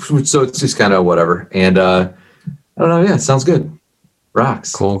 it's just kind of whatever. And I don't know. Yeah, it sounds good.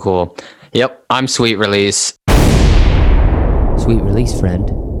 Rocks. Cool. Yep, I'm Sweet Release. Sweet Release, friend.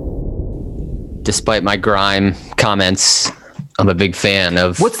 Despite my grime comments, I'm a big fan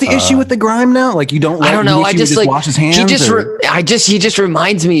of. What's the issue with the grime now? Like you don't. Like, I don't know. I just like wash his hands. He just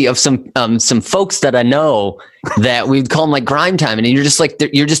reminds me of some folks that I know that we'd call them like grime time, and you're just like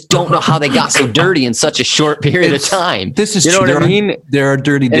you just don't know how they got so dirty in such a short period of time. This is you know true. what I mean. There are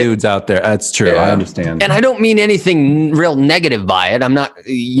dirty dudes out there. That's true. I understand. And I don't mean anything real negative by it. I'm not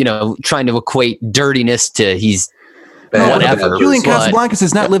trying to equate dirtiness to he's. Whatever. Julian Casablancas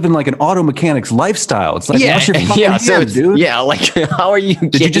is not living like an auto mechanic's lifestyle. It's like, wash your fucking hands, dude. Yeah, like how are you?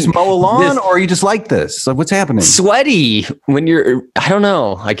 Did you just mow a lawn, or are you just like this? Like, what's happening? Sweaty when you're. I don't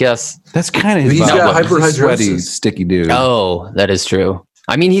know. I guess that's kind of. He's got hyperhidrosis. Sweaty, sticky dude. Oh, that is true.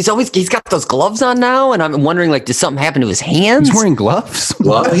 I mean, he's got those gloves on now, and I'm wondering, like, does something happen to his hands? He's wearing gloves.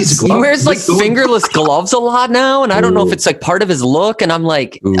 He wears like fingerless gloves a lot now, and I don't know if it's like part of his look. And I'm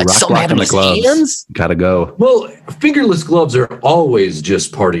like, something happened to his hands. Gotta go. Well, fingerless gloves are always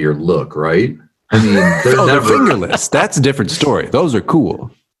just part of your look, right? I mean, they're fingerless. That's a different story. Those are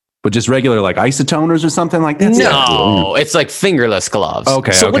cool. But just regular like isotoners or something like that? No, cool. It's like fingerless gloves.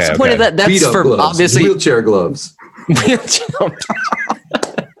 Okay. So what's the point of that? That's for gloves. Obviously Wheelchair gloves.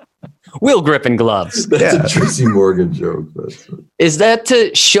 Wheel gripping gloves. That's a Tracy Morgan joke. Is that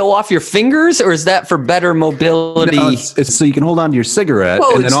to show off your fingers, or is that for better mobility? No, it's so you can hold on to your cigarette,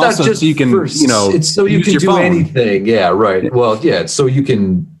 and then also so you can, it's so you can do phone. Anything. Yeah, right. Well, yeah, so you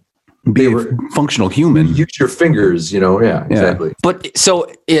can be a functional human. Use your fingers, Yeah, exactly. But so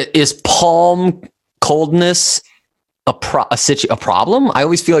is palm coldness a problem? I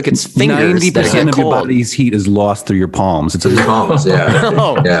always feel like it's fingers. 90% of your body's heat is lost through your palms. It's your palms, yeah.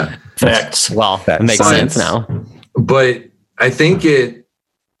 Oh. Yeah. Facts. Well, that makes sense now. But I think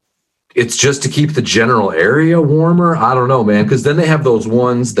it's just to keep the general area warmer. I don't know, man, because then they have those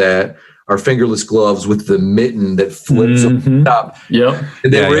ones that are fingerless gloves with the mitten that flips up the top. Yep.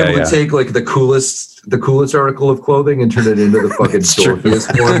 And they were able to take like the coolest article of clothing and turn it into the fucking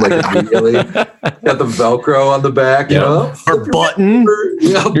dorkiest one, like immediately. Got the Velcro on the back, or button.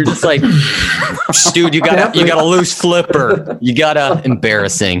 You're just like, dude, you got a loose flipper. You got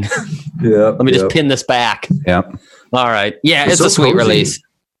embarrassing. Yeah. Let me just pin this back. Yeah. All right. Yeah, it's a sweet release.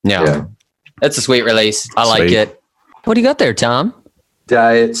 Yeah. It's a sweet release. I like it. What do you got there, Tom?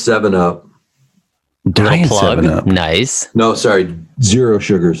 Diet 7-Up. Diet 7-Up. Nice. No, sorry. 0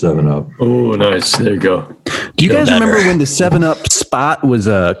 sugar 7-Up. Oh, nice. There you go. Do you guys remember when the 7-Up spot was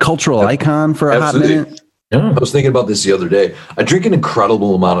a cultural icon for a hot minute? Yeah. I was thinking about this the other day. I drink an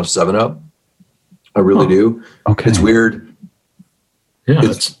incredible amount of 7-Up. I really do. Okay. It's weird. Yeah. We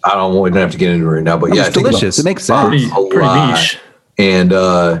don't have to get into it right now, but it's delicious. It makes sense. Pretty niche. And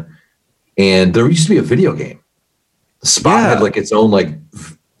there used to be a video game. The Spot had like its own like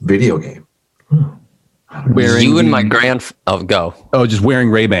video game. You and my go. Oh, just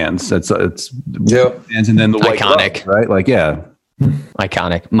wearing Ray-Bans. It's Ray-Bans and then the white iconic, glove, right? Like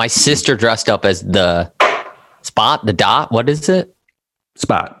iconic. My sister dressed up as the Spot, the Dot. What is it?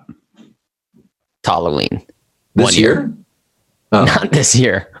 Spot. Halloween. This year? Oh. Not this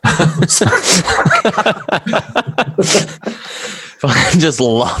year. I just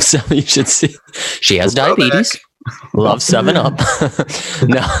love 7. You should see. She has diabetes. Love 7-Up.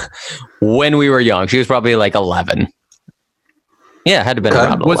 No, when we were young, she was probably like 11. Yeah, it had to have been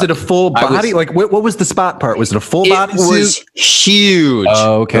around. Was 11. it a full body? What was the Spot part? Was it a full body suit? It was huge.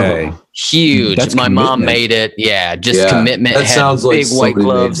 Okay. Huge. That's my commitment. mom made it. Yeah, just commitment. That sounds like big white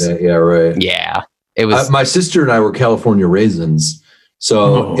gloves. Yeah, right. Yeah, it was. My sister and I were California raisins.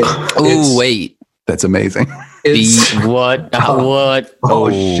 So, wait. That's amazing. What? What?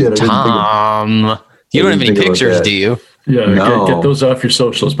 Oh, shit. Tom. You don't have any pictures, do you? Yeah, get those off your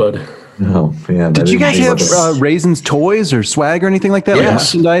socials, bud. Oh, man. Did you guys have Raisins toys or swag or anything like that? Yeah. Like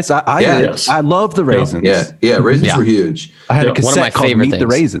merchandise? I love the Raisins. Yeah. Raisins were huge. I had a cassette one of my called favorite Meet the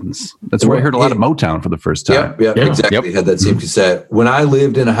things. Raisins. That's where I heard a lot of Motown for the first time. Yeah, exactly. Had that same cassette. When I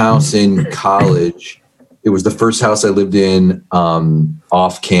lived in a house in college, it was the first house I lived in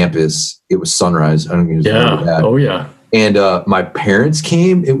off campus. It was Sunrise. I don't think you remember that. Oh yeah. And my parents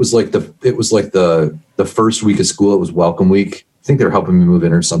came. It was like the first week of school. It was welcome week. I think they were helping me move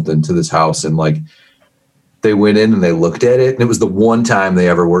in or something to this house. And like they went in and they looked at it, and it was the one time they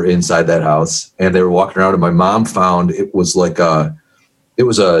ever were inside that house, and they were walking around, and my mom found it was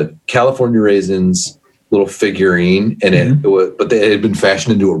a California Raisins little figurine, and it was, but it had been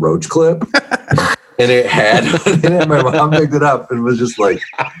fashioned into a roach clip, and it had, and my mom picked it up and was just like,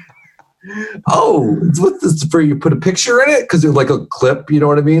 oh, it's what this for? You put a picture in it because it was like a clip, you know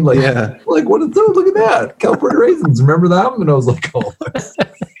what I mean? Like, like what is that? Look at that, California Raisins. Remember them? And I was like, oh my god.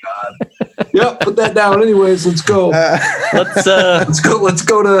 Yep, put that down. Anyways, let's go. Let's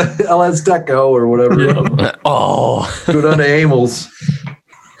go to LS Deco or whatever. Go down to Amels.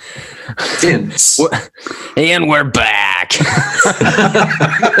 Tints. And we're back.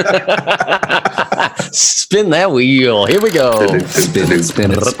 Spin that wheel. Here we go. Spin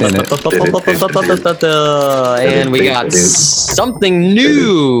it. And we got something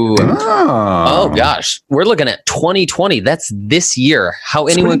new. Oh gosh, we're looking at 2020. That's this year. How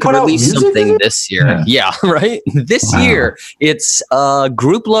anyone could release something this year? Yeah, right. This year, it's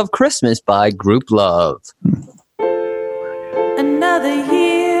Group Love Christmas by Group Love. Another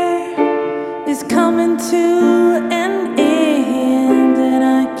year is coming to an end, and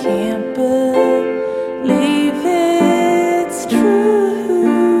I can't believe it's true.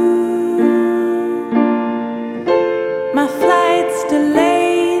 My flight's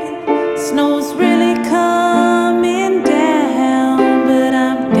delayed, snow's really coming down, but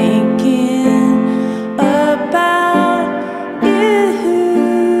I'm thinking about you,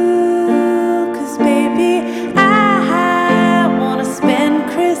 'cause baby, I wanna spend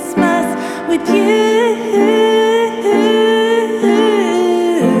Christmas with you.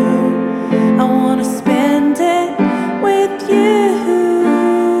 I wanna spend it with you.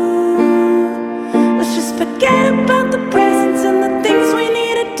 Let's just forget about the presents and the things we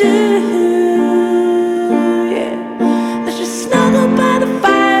need to do. Yeah. Let's just snuggle by the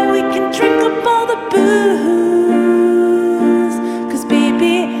fire. We can drink up all the booze. 'Cause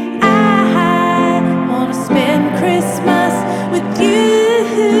baby, I wanna spend Christmas with you.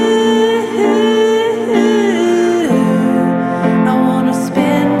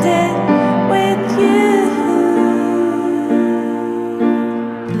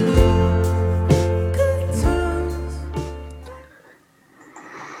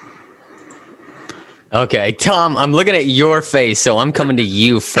 Okay, Tom, I'm looking at your face, so I'm coming to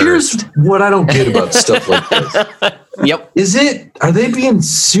you first. Here's what I don't get about stuff like this. Yep. Are they being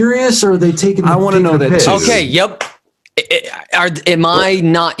serious or are they taking I wanna know that piss? too. Okay, yep. Am I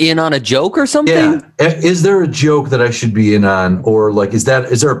not in on a joke or something? Yeah. Is there a joke that I should be in on, or like is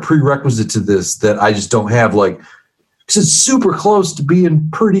there a prerequisite to this that I just don't have? Like, because it's super close to being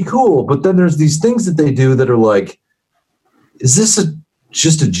pretty cool, but then there's these things that they do that are like, is this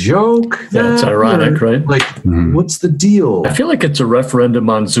just a joke? Yeah, it's ironic, right? Like, what's the deal? I feel like it's a referendum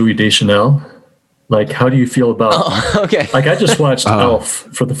on Zooey Deschanel. Like, how do you feel about? Okay. Like, I just watched Elf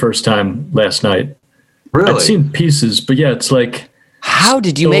for the first time last night. Really? I've seen pieces, but yeah, it's like. How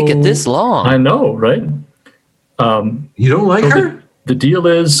did you make it this long? I know, right? You don't like her? The deal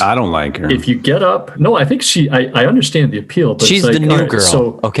is, I don't like her. if you get up, no, I think I understand the appeal, but She's it's like, the new all right, girl.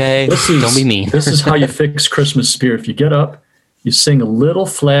 So Okay, don't be mean. This is how you fix Christmas spirit. If you get up, you sing a little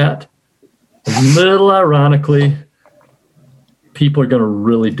flat, a little ironically, people are going to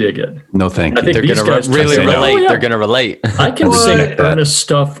really dig it. No, thank I you. think They're these going guys to really say, relate. "Oh, yeah, They're going to relate. I can sing earnest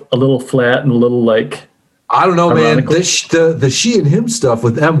stuff a little flat and a little like. I don't know, man. Ironically. The she and him stuff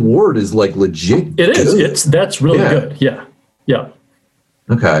with M Ward is like legit. It is. good. That's really Yeah. good. Yeah. Yeah.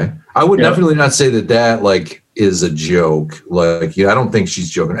 Okay. I would Yeah. definitely not say that like is a joke. Like, I don't think she's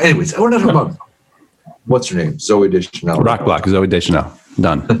joking. Anyways, we're not talking about what's her name? Zooey Deschanel. Rock Block, Zooey Deschanel.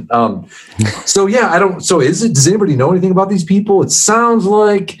 Done. So yeah, does anybody know anything about these people? It sounds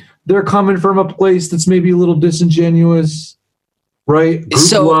like they're coming from a place that's maybe a little disingenuous, right?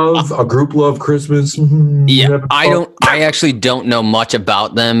 A group love Christmas. Yeah, I actually don't know much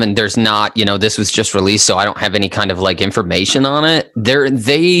about them, and there's not, this was just released, so I don't have any kind of like information on it.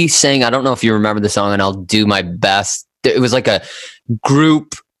 They sang, I don't know if you remember the song, and I'll do my best. It was like a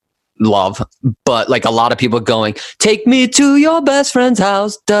group love, but like a lot of people going, "Take me to your best friend's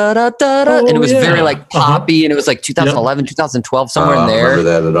house," da da da da, and it was very like poppy, and it was like 2011, 2012, somewhere in there. I don't remember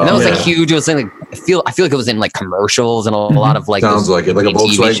that at all. And that was like huge. It was like I feel like it was in like commercials and a lot of like sounds like it, like a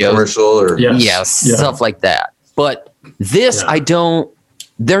TV Volkswagen shows. commercial or Stuff like that. But this,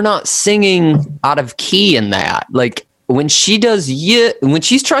 they're not singing out of key in that. Like when she does, when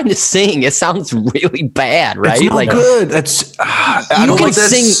she's trying to sing, it sounds really bad, right? It's not like good. That's I you don't can like that.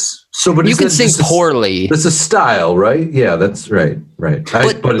 sing. So, but You can sing poorly. It's a style, right? Yeah, that's right.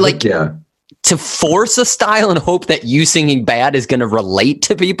 But like, yeah. To force a style and hope that you singing bad is going to relate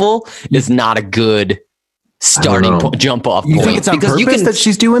to people is not a good starting jump off You point. think it's on because purpose that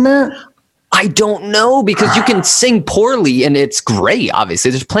she's doing that? I don't know, because you can sing poorly and it's great.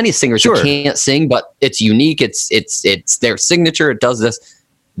 Obviously, there's plenty of singers who can't sing, but it's unique. It's their signature. It does this.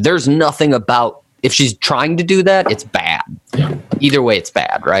 There's nothing about, if she's trying to do that, it's bad. Yeah. Either way, it's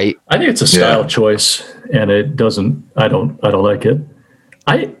bad, right? I think it's a style choice, and it doesn't. I don't like it.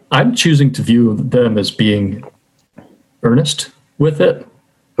 I'm choosing to view them as being earnest with it.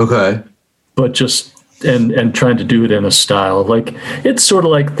 Okay. But just and trying to do it in a style, like it's sort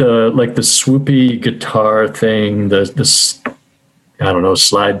of like the swoopy guitar thing, this I don't know,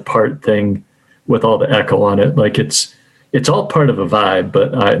 slide part thing with all the echo on it. Like it's all part of a vibe,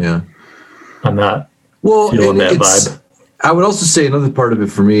 but I'm not feeling that vibe. I would also say another part of it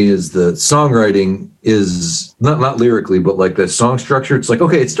for me is the songwriting is not lyrically, but like the song structure. It's like,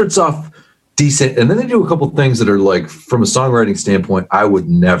 okay, it starts off decent, and then they do a couple things that are like, from a songwriting standpoint, I would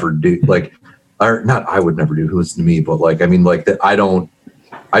never do. Like, or not, I would never do. Who listens to me? But like, I mean, like that.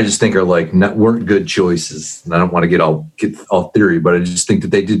 I just think are like weren't good choices, and I don't want to get all theory, but I just think that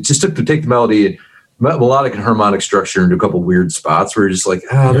they took to take the melody and melodic and harmonic structure into a couple weird spots where you're just like,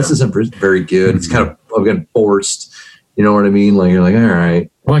 this isn't very good. It's kind of again forced. You know what I mean? Like, you're like, all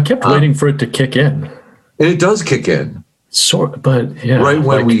right. Well, I kept waiting for it to kick in. And it does kick in. But yeah. Right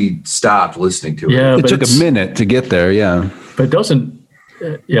when we stopped listening to it. Yeah, it took a minute to get there, yeah. But it doesn't,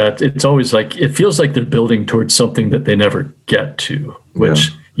 it's always like, it feels like they're building towards something that they never get to,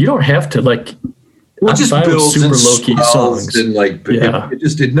 which you don't have to, like, well, just builds super low-key songs. And like,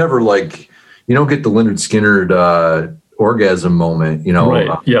 it never like, you don't get the Leonard Skinner orgasm moment, you know? Right,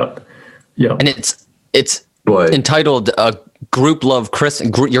 yeah. And it's entitled Group Love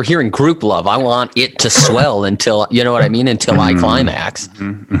you're hearing Group Love. I want it to swell until, you know what I mean, until I climax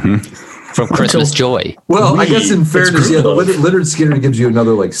from Christmas Joy. Well, I guess in fairness, Leonard Skinner gives you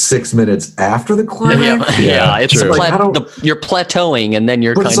another like 6 minutes after the climax. It's you're plateauing, and then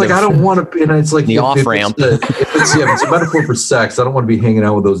you're but it's like, I don't want to, and it's like the off ramp. If it's a metaphor for sex, I don't want to be hanging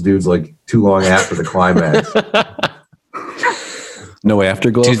out with those dudes like too long after the climax. No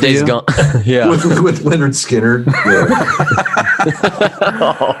afterglow. Tuesday's gone. Yeah, with Leonard Skinner.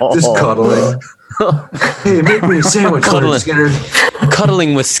 Just cuddling. Hey, make me a sandwich, Leonard Skinner.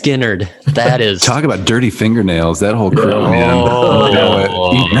 Cuddling with Skinnerd. That is. Talk about dirty fingernails. That whole crew, man.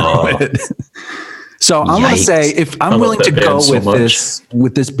 You know it. So I'm going to say, if I'm willing to go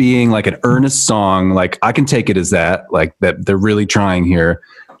with this being like an earnest song, like I can take it as that, like that they're really trying here.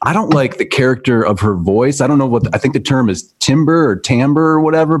 I don't like the character of her voice. I don't know I think the term is timbre or timbre or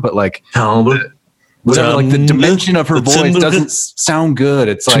whatever, but like whatever, like the dimension of her voice doesn't sound good.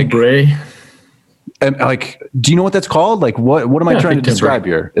 It's like timbre. And like, do you know what that's called? Like, what am I trying to describe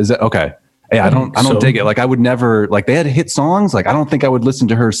here? Is that okay? Yeah, I don't dig it. Like, I would never, like, they had hit songs. Like, I don't think I would listen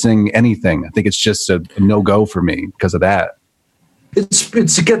to her sing anything. I think it's just a no-go for me because of that. It's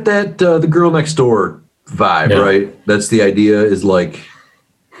to get that the girl next door vibe, right? That's the idea, is like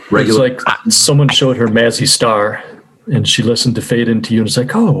regular. It's like someone showed her Mazzy Star and she listened to Fade Into You and it's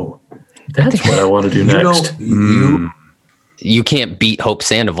like, oh, that's what I want to do next. You can't beat Hope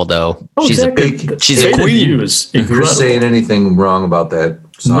Sandoval, though. Oh, she's a queen. If you're saying anything wrong about that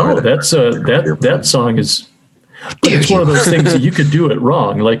song, no, that song is. It's one of those things that you could do it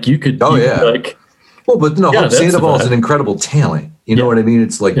wrong. Like you could. Like. Well, but no, Hope Sandoval is an incredible talent. You know what I mean?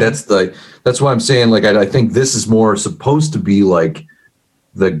 It's like that's why I'm saying, like, I think this is more supposed to be like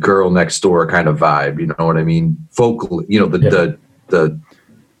the girl next door kind of vibe. You know what I mean? Vocal. You know the.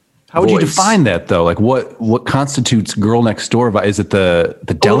 How would you define that though? Like what constitutes girl next door? Is it the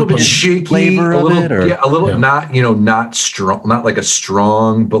delicate shaky flavor of it, or a little not strong, not like a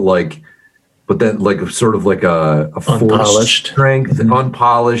strong, but then like a sort of like a unpolished strength,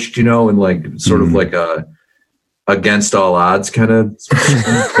 unpolished, and like sort of like a against all odds kind of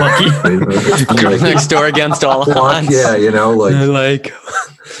girl next door against all odds. Yeah, like.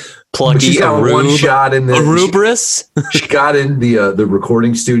 Plucky, she's got one shot in the Arubris. She got in the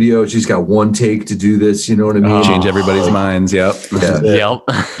recording studio. She's got one take to do this. You know what I mean? Change everybody's minds. Yep. Yep.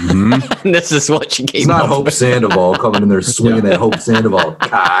 This is what she came. It's not Hope Sandoval coming in there swinging that Hope Sandoval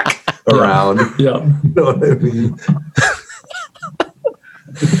cock around. Yeah. You know what I mean?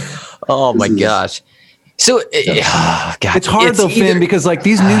 Oh my gosh. So, God, it's hard though, Finn, because like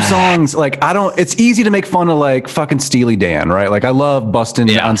these new songs, like it's easy to make fun of like fucking Steely Dan, right? Like I love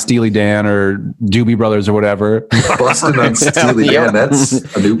busting on Steely Dan or Doobie Brothers or whatever. Busting on Steely Dan, that's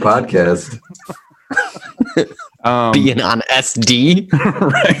a new podcast. Being on SD.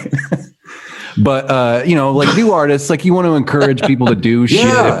 Right. But, like new artists, like you want to encourage people to do shit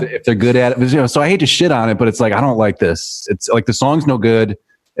if they're good at it. So I hate to shit on it, but it's like, I don't like this. It's like the song's no good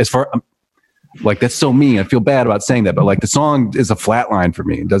as far. Like that's so mean. I feel bad about saying that, but like the song is a flat line for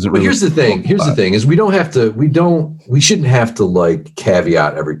me. It doesn't But really. here's the thing is we shouldn't have to like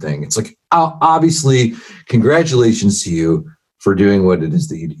caveat everything. It's like, obviously, congratulations to you for doing what it is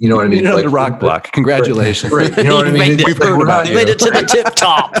that you know what I mean? Like Like the rock block. Congratulations. Right. You know what I You mean? made it. We've heard about You made it to the tip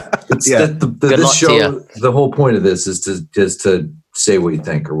top. It's Yeah. this luck to show, you. the whole point of this is to say what you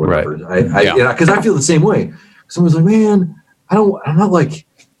think or whatever. Yeah. Because I feel the same way. Someone's like, man, I'm not like,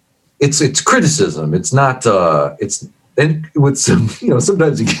 it's criticism. It's not, and with some,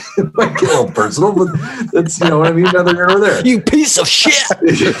 sometimes it might get a little personal, but that's, you know what I mean? Neither here nor there. You piece of shit.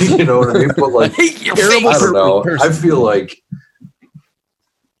 You know what I mean? But like, hate your I don't know. person. I feel like,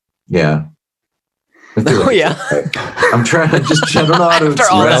 yeah. I feel Oh, like- yeah. I'm trying to I don't know how to After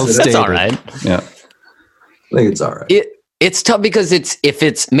all express this, it. it's all right. Yeah. I think it's all right. It's tough because if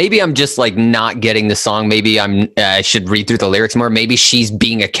it's maybe I'm just like not getting the song. Maybe I should read through the lyrics more. Maybe she's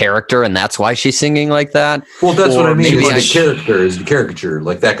being a character and that's why she's singing like that. Well, that's what Or I mean. maybe Is the caricature,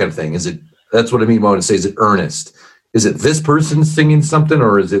 like that kind of thing? That's what I mean when I say, is it earnest? Is it this person singing something,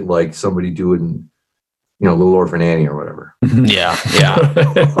 or is it like somebody doing, Little Orphan Annie or whatever? Yeah.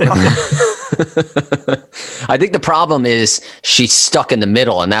 I think the problem is she's stuck in the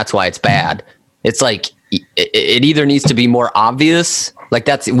middle, and that's why it's bad. It's like it either needs to be more obvious. Like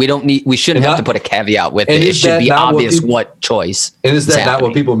we shouldn't have to put a caveat with it. It should be obvious what choice. And is that not what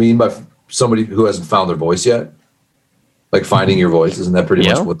happening. people mean by somebody who hasn't found their voice yet? Like finding your voice, isn't that pretty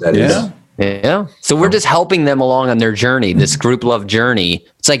much what that is? Yeah. Yeah. So we're just helping them along on their journey, this group love journey.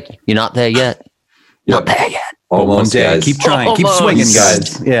 It's like, you're not there yet. Not there yet. But one Almost, day, guys. keep trying, keep Almost. swinging,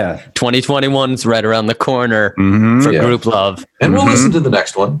 guys. Yeah. 2021's right around the corner Mhm. for Yeah. group love. And we'll listen to the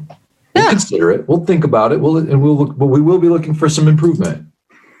next one. We'll consider it. We'll think about it. We'll look, but we will be looking for some improvement.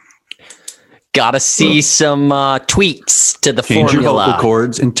 Gotta see some tweaks to the Change your formula. vocal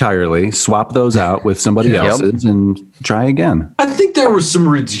cords entirely. Swap those out with somebody Yep. else's and try again. I think there was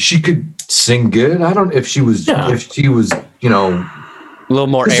she could sing good. I don't know if she was, Yeah. A little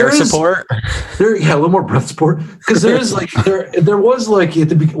more 'Cause air there is- support. a little more breath support. Because there is like, there was like at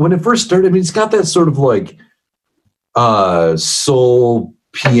the when it first started, I mean, it's got that sort of like soul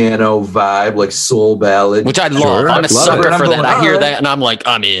piano vibe, like soul ballad. Which I love. Sure, I'm a love sucker it. for I'm that. going, I hear all right. that and I'm like,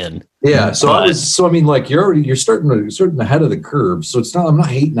 I'm in. Yeah. So But- I mean, like you're starting ahead of the curve. So it's not, I'm not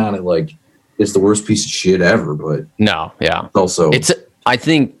hating on it like it's the worst piece of shit ever, but No, yeah. also I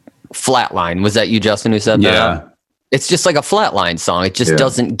think Flatline, was that you, Justin, who said Yeah. that? It's just like a Flatline song. It just Yeah.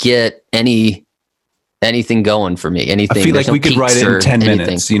 doesn't get anything going for me. Anything. I feel like There's no we could write peaks it in or 10 anything.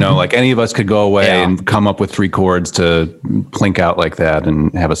 minutes. Like any of us could go away Yeah. and come up with 3 chords to plink out like that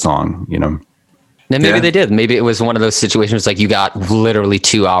and have a song, Then maybe Yeah. they did. Maybe it was one of those situations like you got literally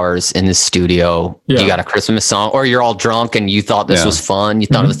 2 hours in the studio. Yeah. You got a Christmas song, or you're all drunk and you thought this Yeah. was fun. You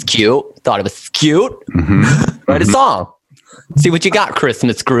thought it was cute. Mhm. Write a song. See what you got,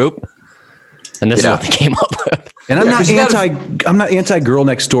 Christmas group. And this Yeah. is what they came up with. And I'm Yeah, not 'cause you gotta- I'm not anti Girl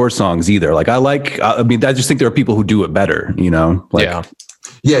Next Door songs either. Like I just think there are people who do it better, Like,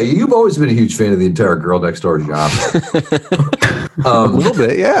 yeah, you've always been a huge fan of the entire Girl Next Door genre. a little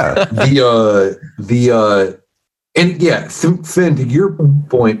bit, yeah. Finn, to your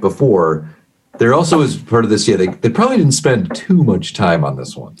point before, there also is part of this. Yeah, they probably didn't spend too much time on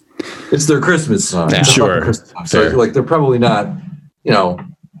this one. It's their Christmas song. Yeah. It's a Sure. fucking Christmas song. So Fair. like they're probably not, I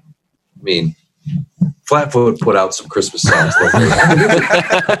mean, Flatfoot put out some Christmas songs.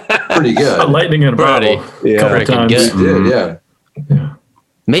 Pretty good. Lightning in a Pretty. bottle. Yeah. Couple Pretty times. good. They did, yeah.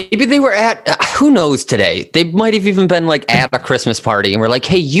 Maybe they were at, who knows today? They might have even been like at a Christmas party and we're like,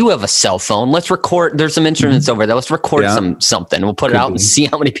 hey, you have a cell phone. Let's record. There's some instruments over there. Let's record Yeah. something. We'll put it Could out be. and see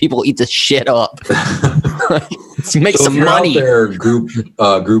how many people eat this shit up. Let's make So some if you're money. out there,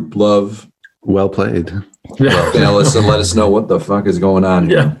 group love, Well played. Yeah. let us know what the fuck is going on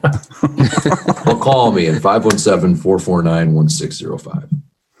here. Yeah. Well, call me at 517-449-1605.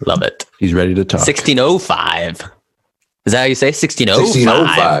 Love it. He's ready to talk. 1605. Is that how you say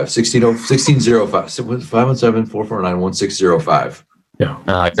 1605. 1605? 1605. 517-449-1605.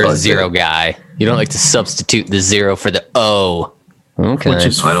 Yeah. You're a zero guy. You don't like to substitute the zero for the O. Okay. Which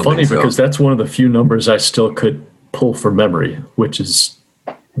is I don't funny think so. because that's one of the few numbers I still could pull from memory, which is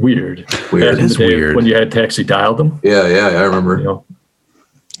weird. Weird. Back in It is the day weird. when you had to actually dial them. Yeah, I remember.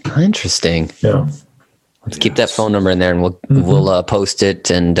 Interesting. Yeah. Let's keep that phone number in there and we'll post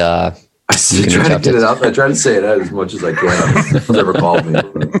it and I can try reach to out get to- it out. I try to say it out as much as I can. No one's ever called me.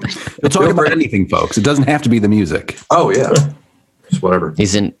 We'll talk about anything, folks. It doesn't have to be the music. Oh, yeah. Just whatever.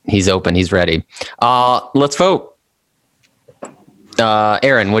 he's open, he's ready. Let's vote.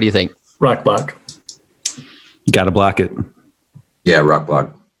 Aaron, what do you think? Rock block. You got to block it. Yeah, rock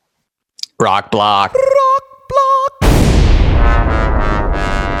block. Rock block.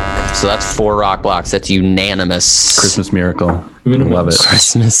 So that's 4 rock blocks. That's unanimous. Christmas Miracle. Unanimous. Love it.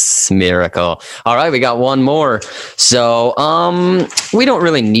 Christmas Miracle. All right, we got one more. So we don't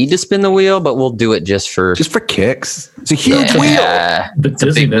really need to spin the wheel, but we'll do it just for kicks. It's a huge wheel. yeah. The It's a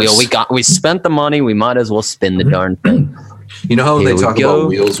big dizziness. wheel. We spent the money. We might as well spin the darn thing. You know how Here they we talk go. about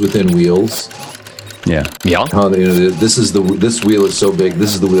wheels within wheels? Yeah. Yeah. How they, this wheel is so big.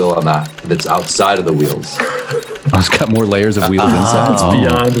 This is the wheel on that's outside of the wheels. Oh, it's got more layers of wheels inside. It's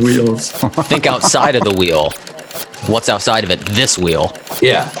beyond wheels. Think outside of the wheel. What's outside of it? This wheel.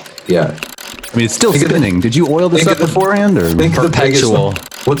 Yeah, yeah. I mean, it's still Think of the- spinning. Did you oil this think up of the- beforehand? Or? Think of the Perpetual.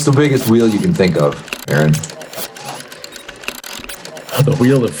 biggest. What's the biggest wheel you can think of, Aaron? The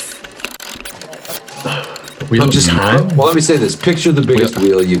wheel of time. Well, let me say this. Picture the biggest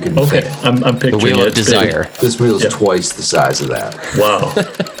wheel you can Okay, think. I'm The picturing wheel it. of desire. This wheel is Yeah. twice the size of that. Wow.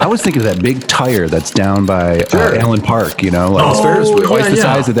 I was thinking of that big tire that's down by Sure. Allen Park, you know? Like Oh, Ferris wheel. twice the yeah.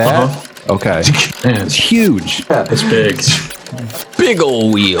 size of that? Uh-huh. Okay. Man, It's huge. it's big. Big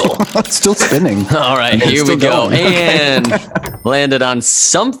old wheel. It's still spinning. All right, It's here we still go. going. And landed on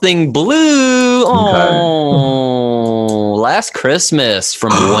something blue. Oh, Last Christmas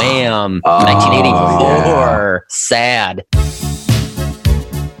from Wham, 1984. Sad.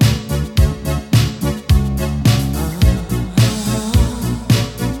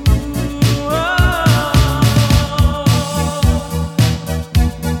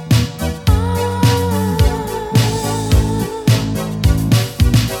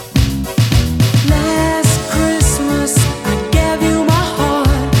 Last Christmas I gave you my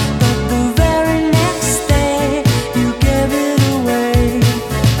heart, but the very next day you gave it away.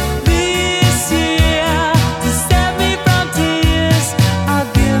 This year, to save me from tears, I'll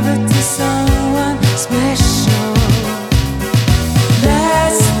give it to someone special.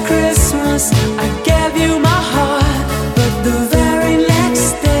 Last Christmas I gave you my heart, but the very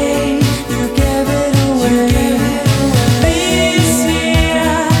next day you gave it away. This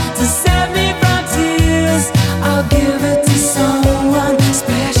year, to save me from tears, I'll give it to someone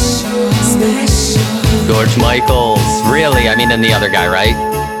special. George Michaels. Really? I mean, and the other guy, right?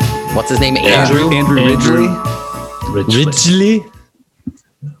 What's his name? Andrew? Andrew Ridgely. Ridgely.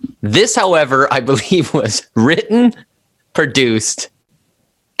 This, however, I believe was written, produced.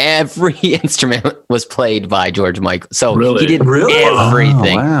 Every instrument was played by George Michael. So Really? he did Really?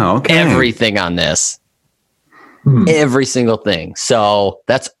 everything. Oh, wow, okay. Everything on this. Every single thing. So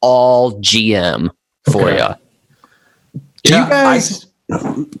that's all GM for Okay. you. Do you guys?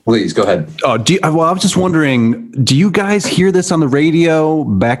 Please go ahead. Oh, well, I was just wondering, do you guys hear this on the radio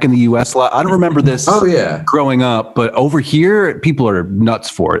back in the U.S. a lot? I don't remember this Oh yeah, growing up, but over here, people are nuts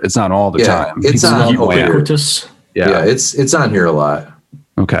for it. It's not all the Yeah, time. it's People on love Wham. Ubiquitous. yeah. It's on here a lot.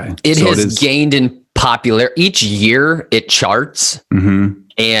 Okay. It So has is- gained in popular. Each year it charts, Mhm.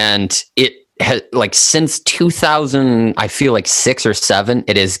 and it has like since 2000, I feel like 6 or 7.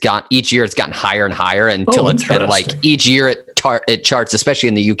 It has got each year it's gotten higher and higher until it's been like interesting. each year it charts, especially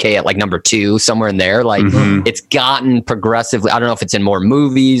in the UK at like number 2, somewhere in there. Like Mhm. it's gotten progressively. I don't know if it's in more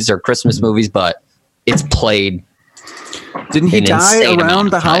movies or Christmas movies, but it's played. Didn't he an die insane amount around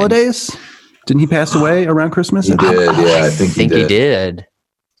of the time. holidays? Didn't he pass away around Christmas? He did. Yeah, I think he did.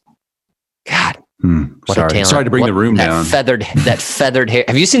 God, what a Sorry. talent! Sorry to bring the room that down. That feathered hair.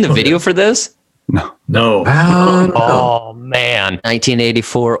 Have you seen the video for this? No. No. Oh man,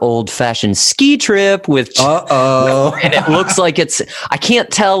 1984 old-fashioned ski trip with. Uh-oh. And it looks like it's. I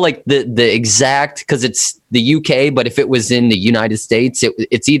can't tell like the exact because it's the UK, but if it was in the United States,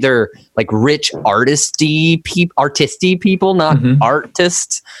 it's either like rich artisty people, not Mhm.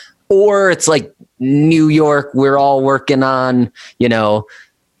 artists, or it's like New York. We're all working on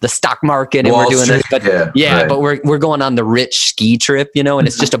the stock market and Wall we're doing this, Street, but yeah, right. but we're going on the rich ski trip, and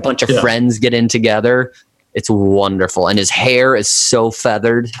it's just a bunch of Yeah. friends getting together. It's wonderful, and his hair is so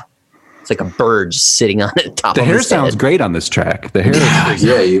feathered. It's like a bird just sitting on the top The of hair his sounds head. great on this track. The hair is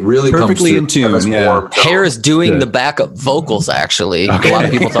Yeah, it really Perfectly in comes through. tune, Nice yeah. warm tone. Hair is doing Good. the backup vocals. Actually, a Okay. lot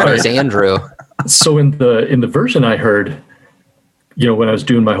of people thought it was Andrew. So in the version I heard, when I was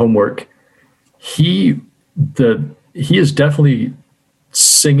doing my homework, he is definitely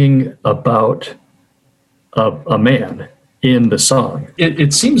singing about a man in the song.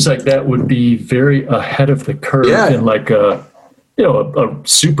 It seems like that would be very ahead of the curve Yeah. in like a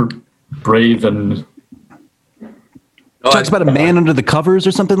super brave and talks about a man under the covers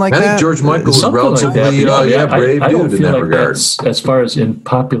or something like I think that. George Michael was something like relatively that. brave I don't dude in feel that like regard. that's as far as in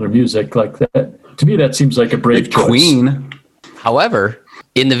popular music like that. To me, that seems like a brave choice. Queen. However,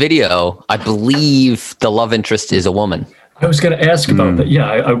 in the video, I believe the love interest is a woman. I was going to ask about that. Yeah,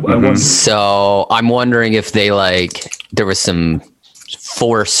 I wonder. So I'm wondering if they there was some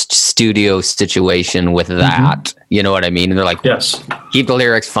forced studio situation with that. You know what I mean? And they're like, Yes. keep the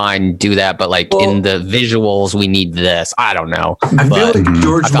lyrics fine, do that, but in the visuals, we need this. I don't know. I feel like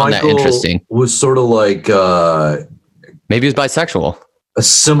George I found that Michael interesting. was sort of like Maybe he was bisexual. a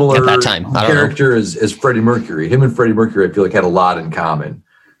similar At that time, I don't character as Freddie Mercury. Him and Freddie Mercury, I feel like had a lot in common.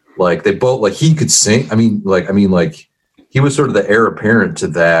 Like they both he could sing. I mean, he was sort of the heir apparent to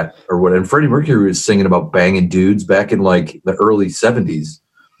that or what. And Freddie Mercury was singing about banging dudes back in the early 70s.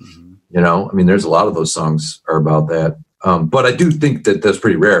 You know, I mean, there's a lot of those songs are about that. But I do think that that's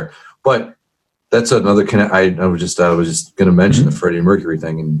pretty rare. But that's another kind of. I was just going to mention the Freddie Mercury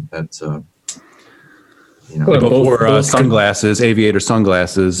thing, and that's Before sunglasses, aviator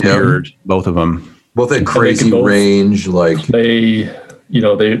sunglasses, mirrored both of them. both had crazy range, like They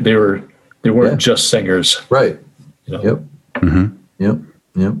weren't just singers. right. You know, Yep. Yep.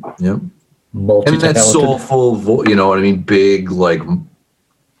 Yep. Yep. And multi-talented. that soulful, you know what I mean? Big,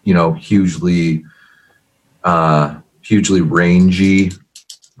 hugely rangy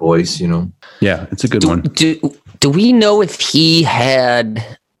voice, you know? Yeah, it's a good one. Do we know if he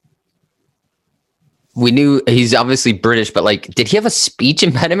had? We knew he's obviously British, but did he have a speech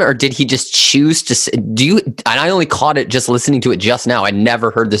impediment, or did he just choose to? And I only caught it just listening to it just now. I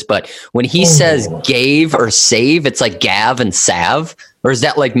never heard this, but when he says "gave" or "save," it's like "gav" and "sav," or is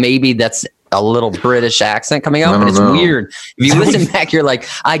that maybe that's a little British accent coming out? But it's weird. If you listen back, you're like,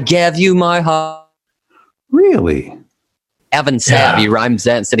 "I gave you my heart." Really? "Gav" and "sav." He rhymes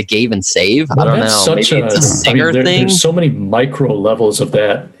that instead of "gave" and "save." Well, I don't that's know. Maybe it's a singer thing. There's so many micro levels of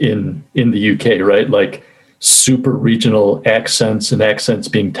that in the UK, right? Like super regional accents and accents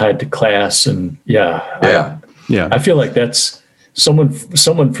being tied to class, and Yeah. I feel like that's someone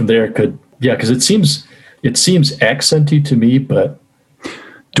from there could, because it seems accenty to me, but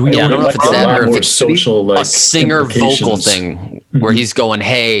Do we Yeah, I know don't know if what it's that or if more it's social, a singer vocal implications. thing where he's going,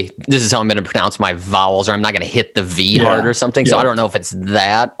 "Hey, this is how I'm going to pronounce my vowels," or "I'm not going to hit the V Yeah. hard," or something. So Yeah. I don't know if it's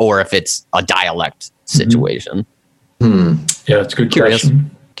that or if it's a dialect situation. Yeah, it's a good Curious.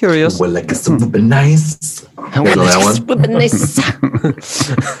 question. Curious. Well, like it's something nice. You know that one?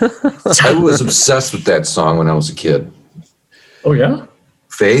 I was obsessed with that song when I was a kid. Oh yeah.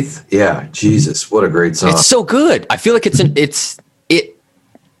 Faith? Yeah. Jesus, what a great song. It's so good. I feel like it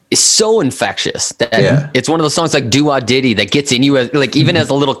is so infectious that it's one of those songs like "Do Wah Diddy" that gets in you as even as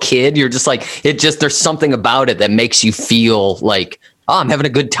a little kid. You're just there's something about it that makes you feel like, oh, I'm having a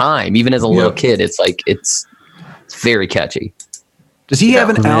good time. Even as a little kid, it's very catchy. Does he have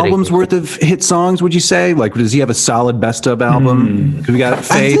an album's worth of hit songs, would you say? Does he have a solid best of album? 'Cause we got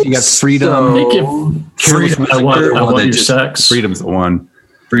Faith, you got Freedom. So. Freedom. I want your sex. Freedom's the one.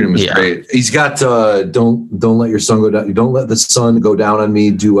 Freedom is great. He's got don't let your sun go down. Don't let the sun go down on me.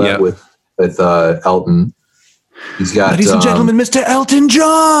 Duet with Elton. He's got Ladies and gentlemen, Mr. Elton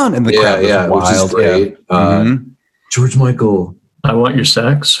John, and the crowd was wild. which is great. George Michael. I want your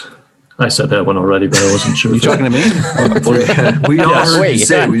sex. I said that one already, but I wasn't sure. You talking to me? We all Yes. heard you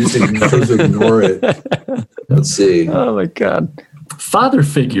say it. We just chose to ignore it. Let's see. Oh my god. Father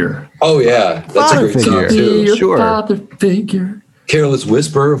figure. Oh yeah, that's Father a great figure. song Be too. your Sure. father figure. Careless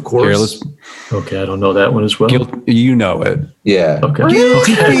Whisper, of course. Careless. Okay, I don't know that one as well. You know it. Yeah. Okay.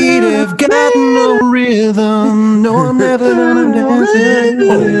 Guilty feet have got no rhythm. No, I'm never gonna dance.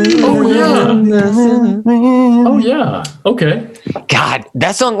 Oh yeah. Okay. God,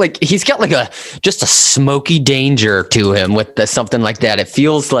 that song, he's got just a smoky danger to him with something like that. It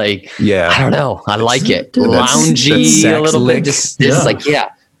feels like, Yeah. I don't know. I like it. Dude, that's Loungy sax a little lick. bit. Just Yeah.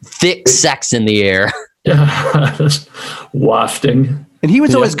 thick sex in the air. Yeah. That's wafting. And he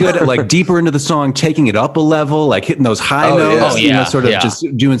was always good at deeper into the song, taking it up a level, hitting those high Oh, yeah. notes, Oh, yeah, sort of yeah. just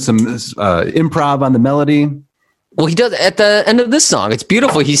doing some improv on the melody. Well, he does at the end of this song. It's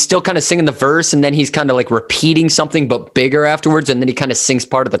beautiful. He's still kind of singing the verse, and then he's kind of repeating something but bigger afterwards, and then he kind of sings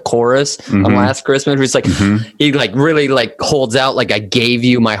part of the chorus on Last Christmas. Where he's he really holds out "I gave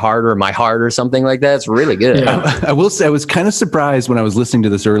you my heart" or "my heart" or something like that. It's really good. Yeah. I will say I was kind of surprised when I was listening to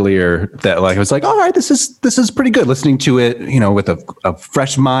this earlier that I was like, all right, this is pretty good. Listening to it, with a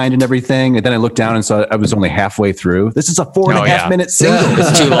fresh mind and everything. And then I looked down and saw I was only halfway through. This is a 4.5 minute single.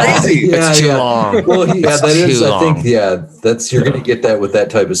 It's too long. Crazy. It's too long. Well, that is. too I long. think. That's you're going to get that with that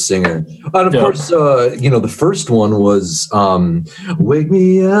type of singer. And of course, the first one was "Wake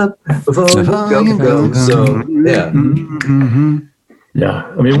Me Up Before You Go." So yeah, Yeah.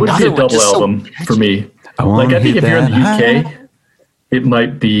 I mean, it would be Another a one, double just so album for me. I wanna I think hit if you're in the that UK, it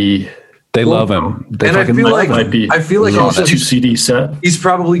might be They love him. They and I fucking feel love like him. Might be I feel like across he's, 2 CD set. he's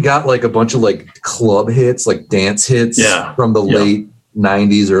probably got like a bunch of like club hits, like dance hits from the late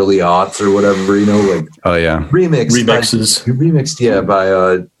 90s, early aughts or whatever, you know, like Oh yeah. remixes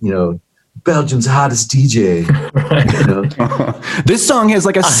by Belgium's hottest DJ. You know? This song has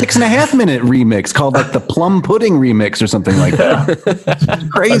like a 6.5 minute remix called like the Plum Pudding remix or something like that. It's I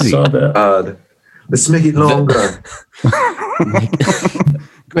crazy. saw that. Let's make it longer.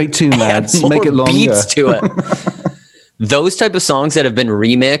 Great tune, lads. More Make it longer. beats to it. Those type of songs that have been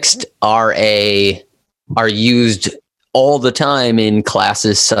remixed are used all the time in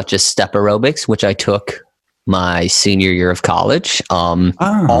classes such as step aerobics, which I took my senior year of college.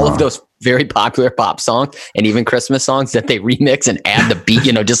 All of those very popular pop songs and even Christmas songs that they remix and add the beat,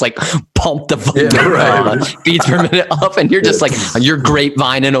 just like pump the beats per minute up, and you're just like you're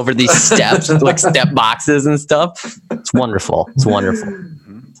grapevining over these steps, like step boxes and stuff. It's wonderful. It's wonderful.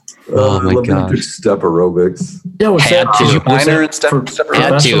 Oh my god! Step aerobics. Yeah, was Had that, to. was Minor that and step- for step-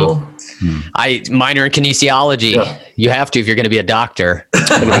 Had to. professional? I minor in kinesiology. Yeah. You have to if you're going to be a doctor.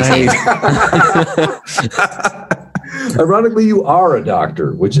 Ironically, you are a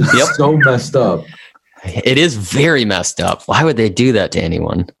doctor, which is so messed up. It is very messed up. Why would they do that to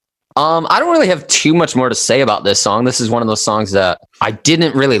anyone? I don't really have too much more to say about this song. This is one of those songs that I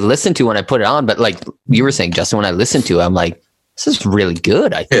didn't really listen to when I put it on, but like you were saying, Justin, when I listened to it, I'm like, this is really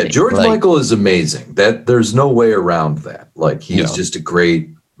good. I think. Yeah, George Michael is amazing. That there's no way around that. Like he's just a great,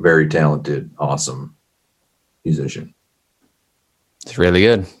 very talented, awesome musician. It's really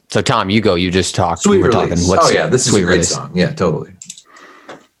good. So Tom, you go. You just talked. Sweet we were Release. talking. This is Sweet a great Release? song. Yeah, totally.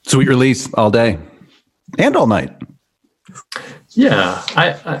 Sweet Release all day and all night. Yeah,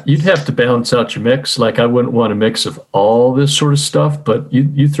 I you'd have to balance out your mix. Like I wouldn't want a mix of all this sort of stuff, but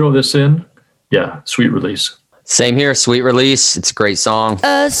you throw this in, Sweet Release. Same here. Sweet Release. It's a great song.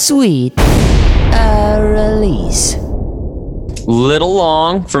 A sweet release. Little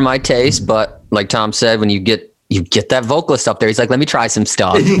long for my taste, but like Tom said, when you get that vocalist up there, he's like, let me try some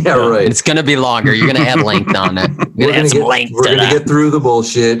stuff. Yeah, right. It's going to be longer. You're going to add length on it. You're going to add some length We're to gonna that. get through the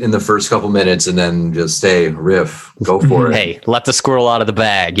bullshit in the first couple minutes, and then just say riff, go for it. Hey, let the squirrel out of the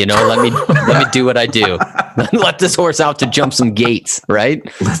bag. Let me do what I do. Let this horse out to jump some gates, right?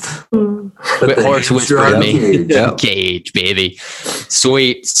 Let the Horse hamster whispered out me. the cage. Cage, baby.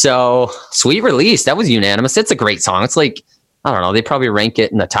 Sweet. So, Sweet Release. That was unanimous. It's a great song. It's like, I don't know. They probably rank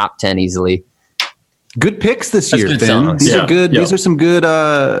it in the top 10 easily. Good picks this That's year, good Finn. songs. These Yeah, are good. yeah. These are some good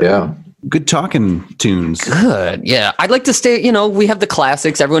Yeah. good talking tunes. Good. Yeah. I'd like to stay, we have the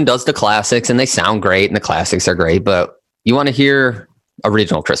classics. Everyone does the classics and they sound great and the classics are great, but you want to hear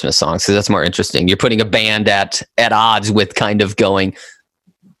original Christmas songs because that's more interesting. You're putting a band at odds with kind of going,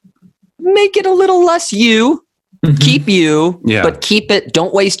 make it a little less you, keep you, but keep it,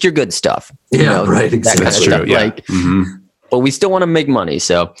 don't waste your good stuff. Yeah, right, That kind of exactly. stuff. Yeah. Like, but we still want to make money.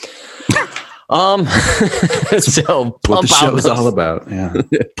 So, so What pump the out show's those, all about. Yeah.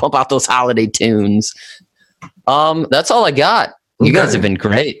 pump out those holiday tunes. That's all I got. You guys have been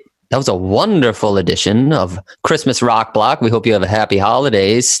great. That was a wonderful edition of Christmas Rock Block. We hope you have a happy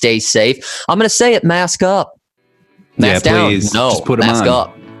holidays. Stay safe. I'm going to say it. Mask up. Mask down. please. No, Just put 'em mask on.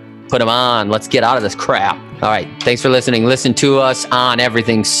 up. Put them on. Let's get out of this crap. All right. Thanks for listening. Listen to us on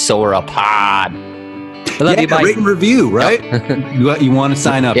Everything Sora Pod. I love you. Bye. Rate and review, right? you want to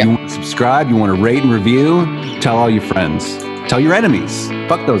sign up. Yeah. You want to subscribe. You want to rate and review. Tell all your friends. Tell your enemies.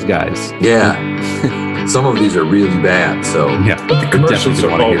 Fuck those guys. Yeah. Some of these are really bad, so Yeah. But the commercials Definitely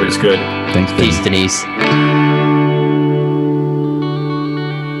are wanna hear always it. good. Thanks, Finn. Peace, Denise.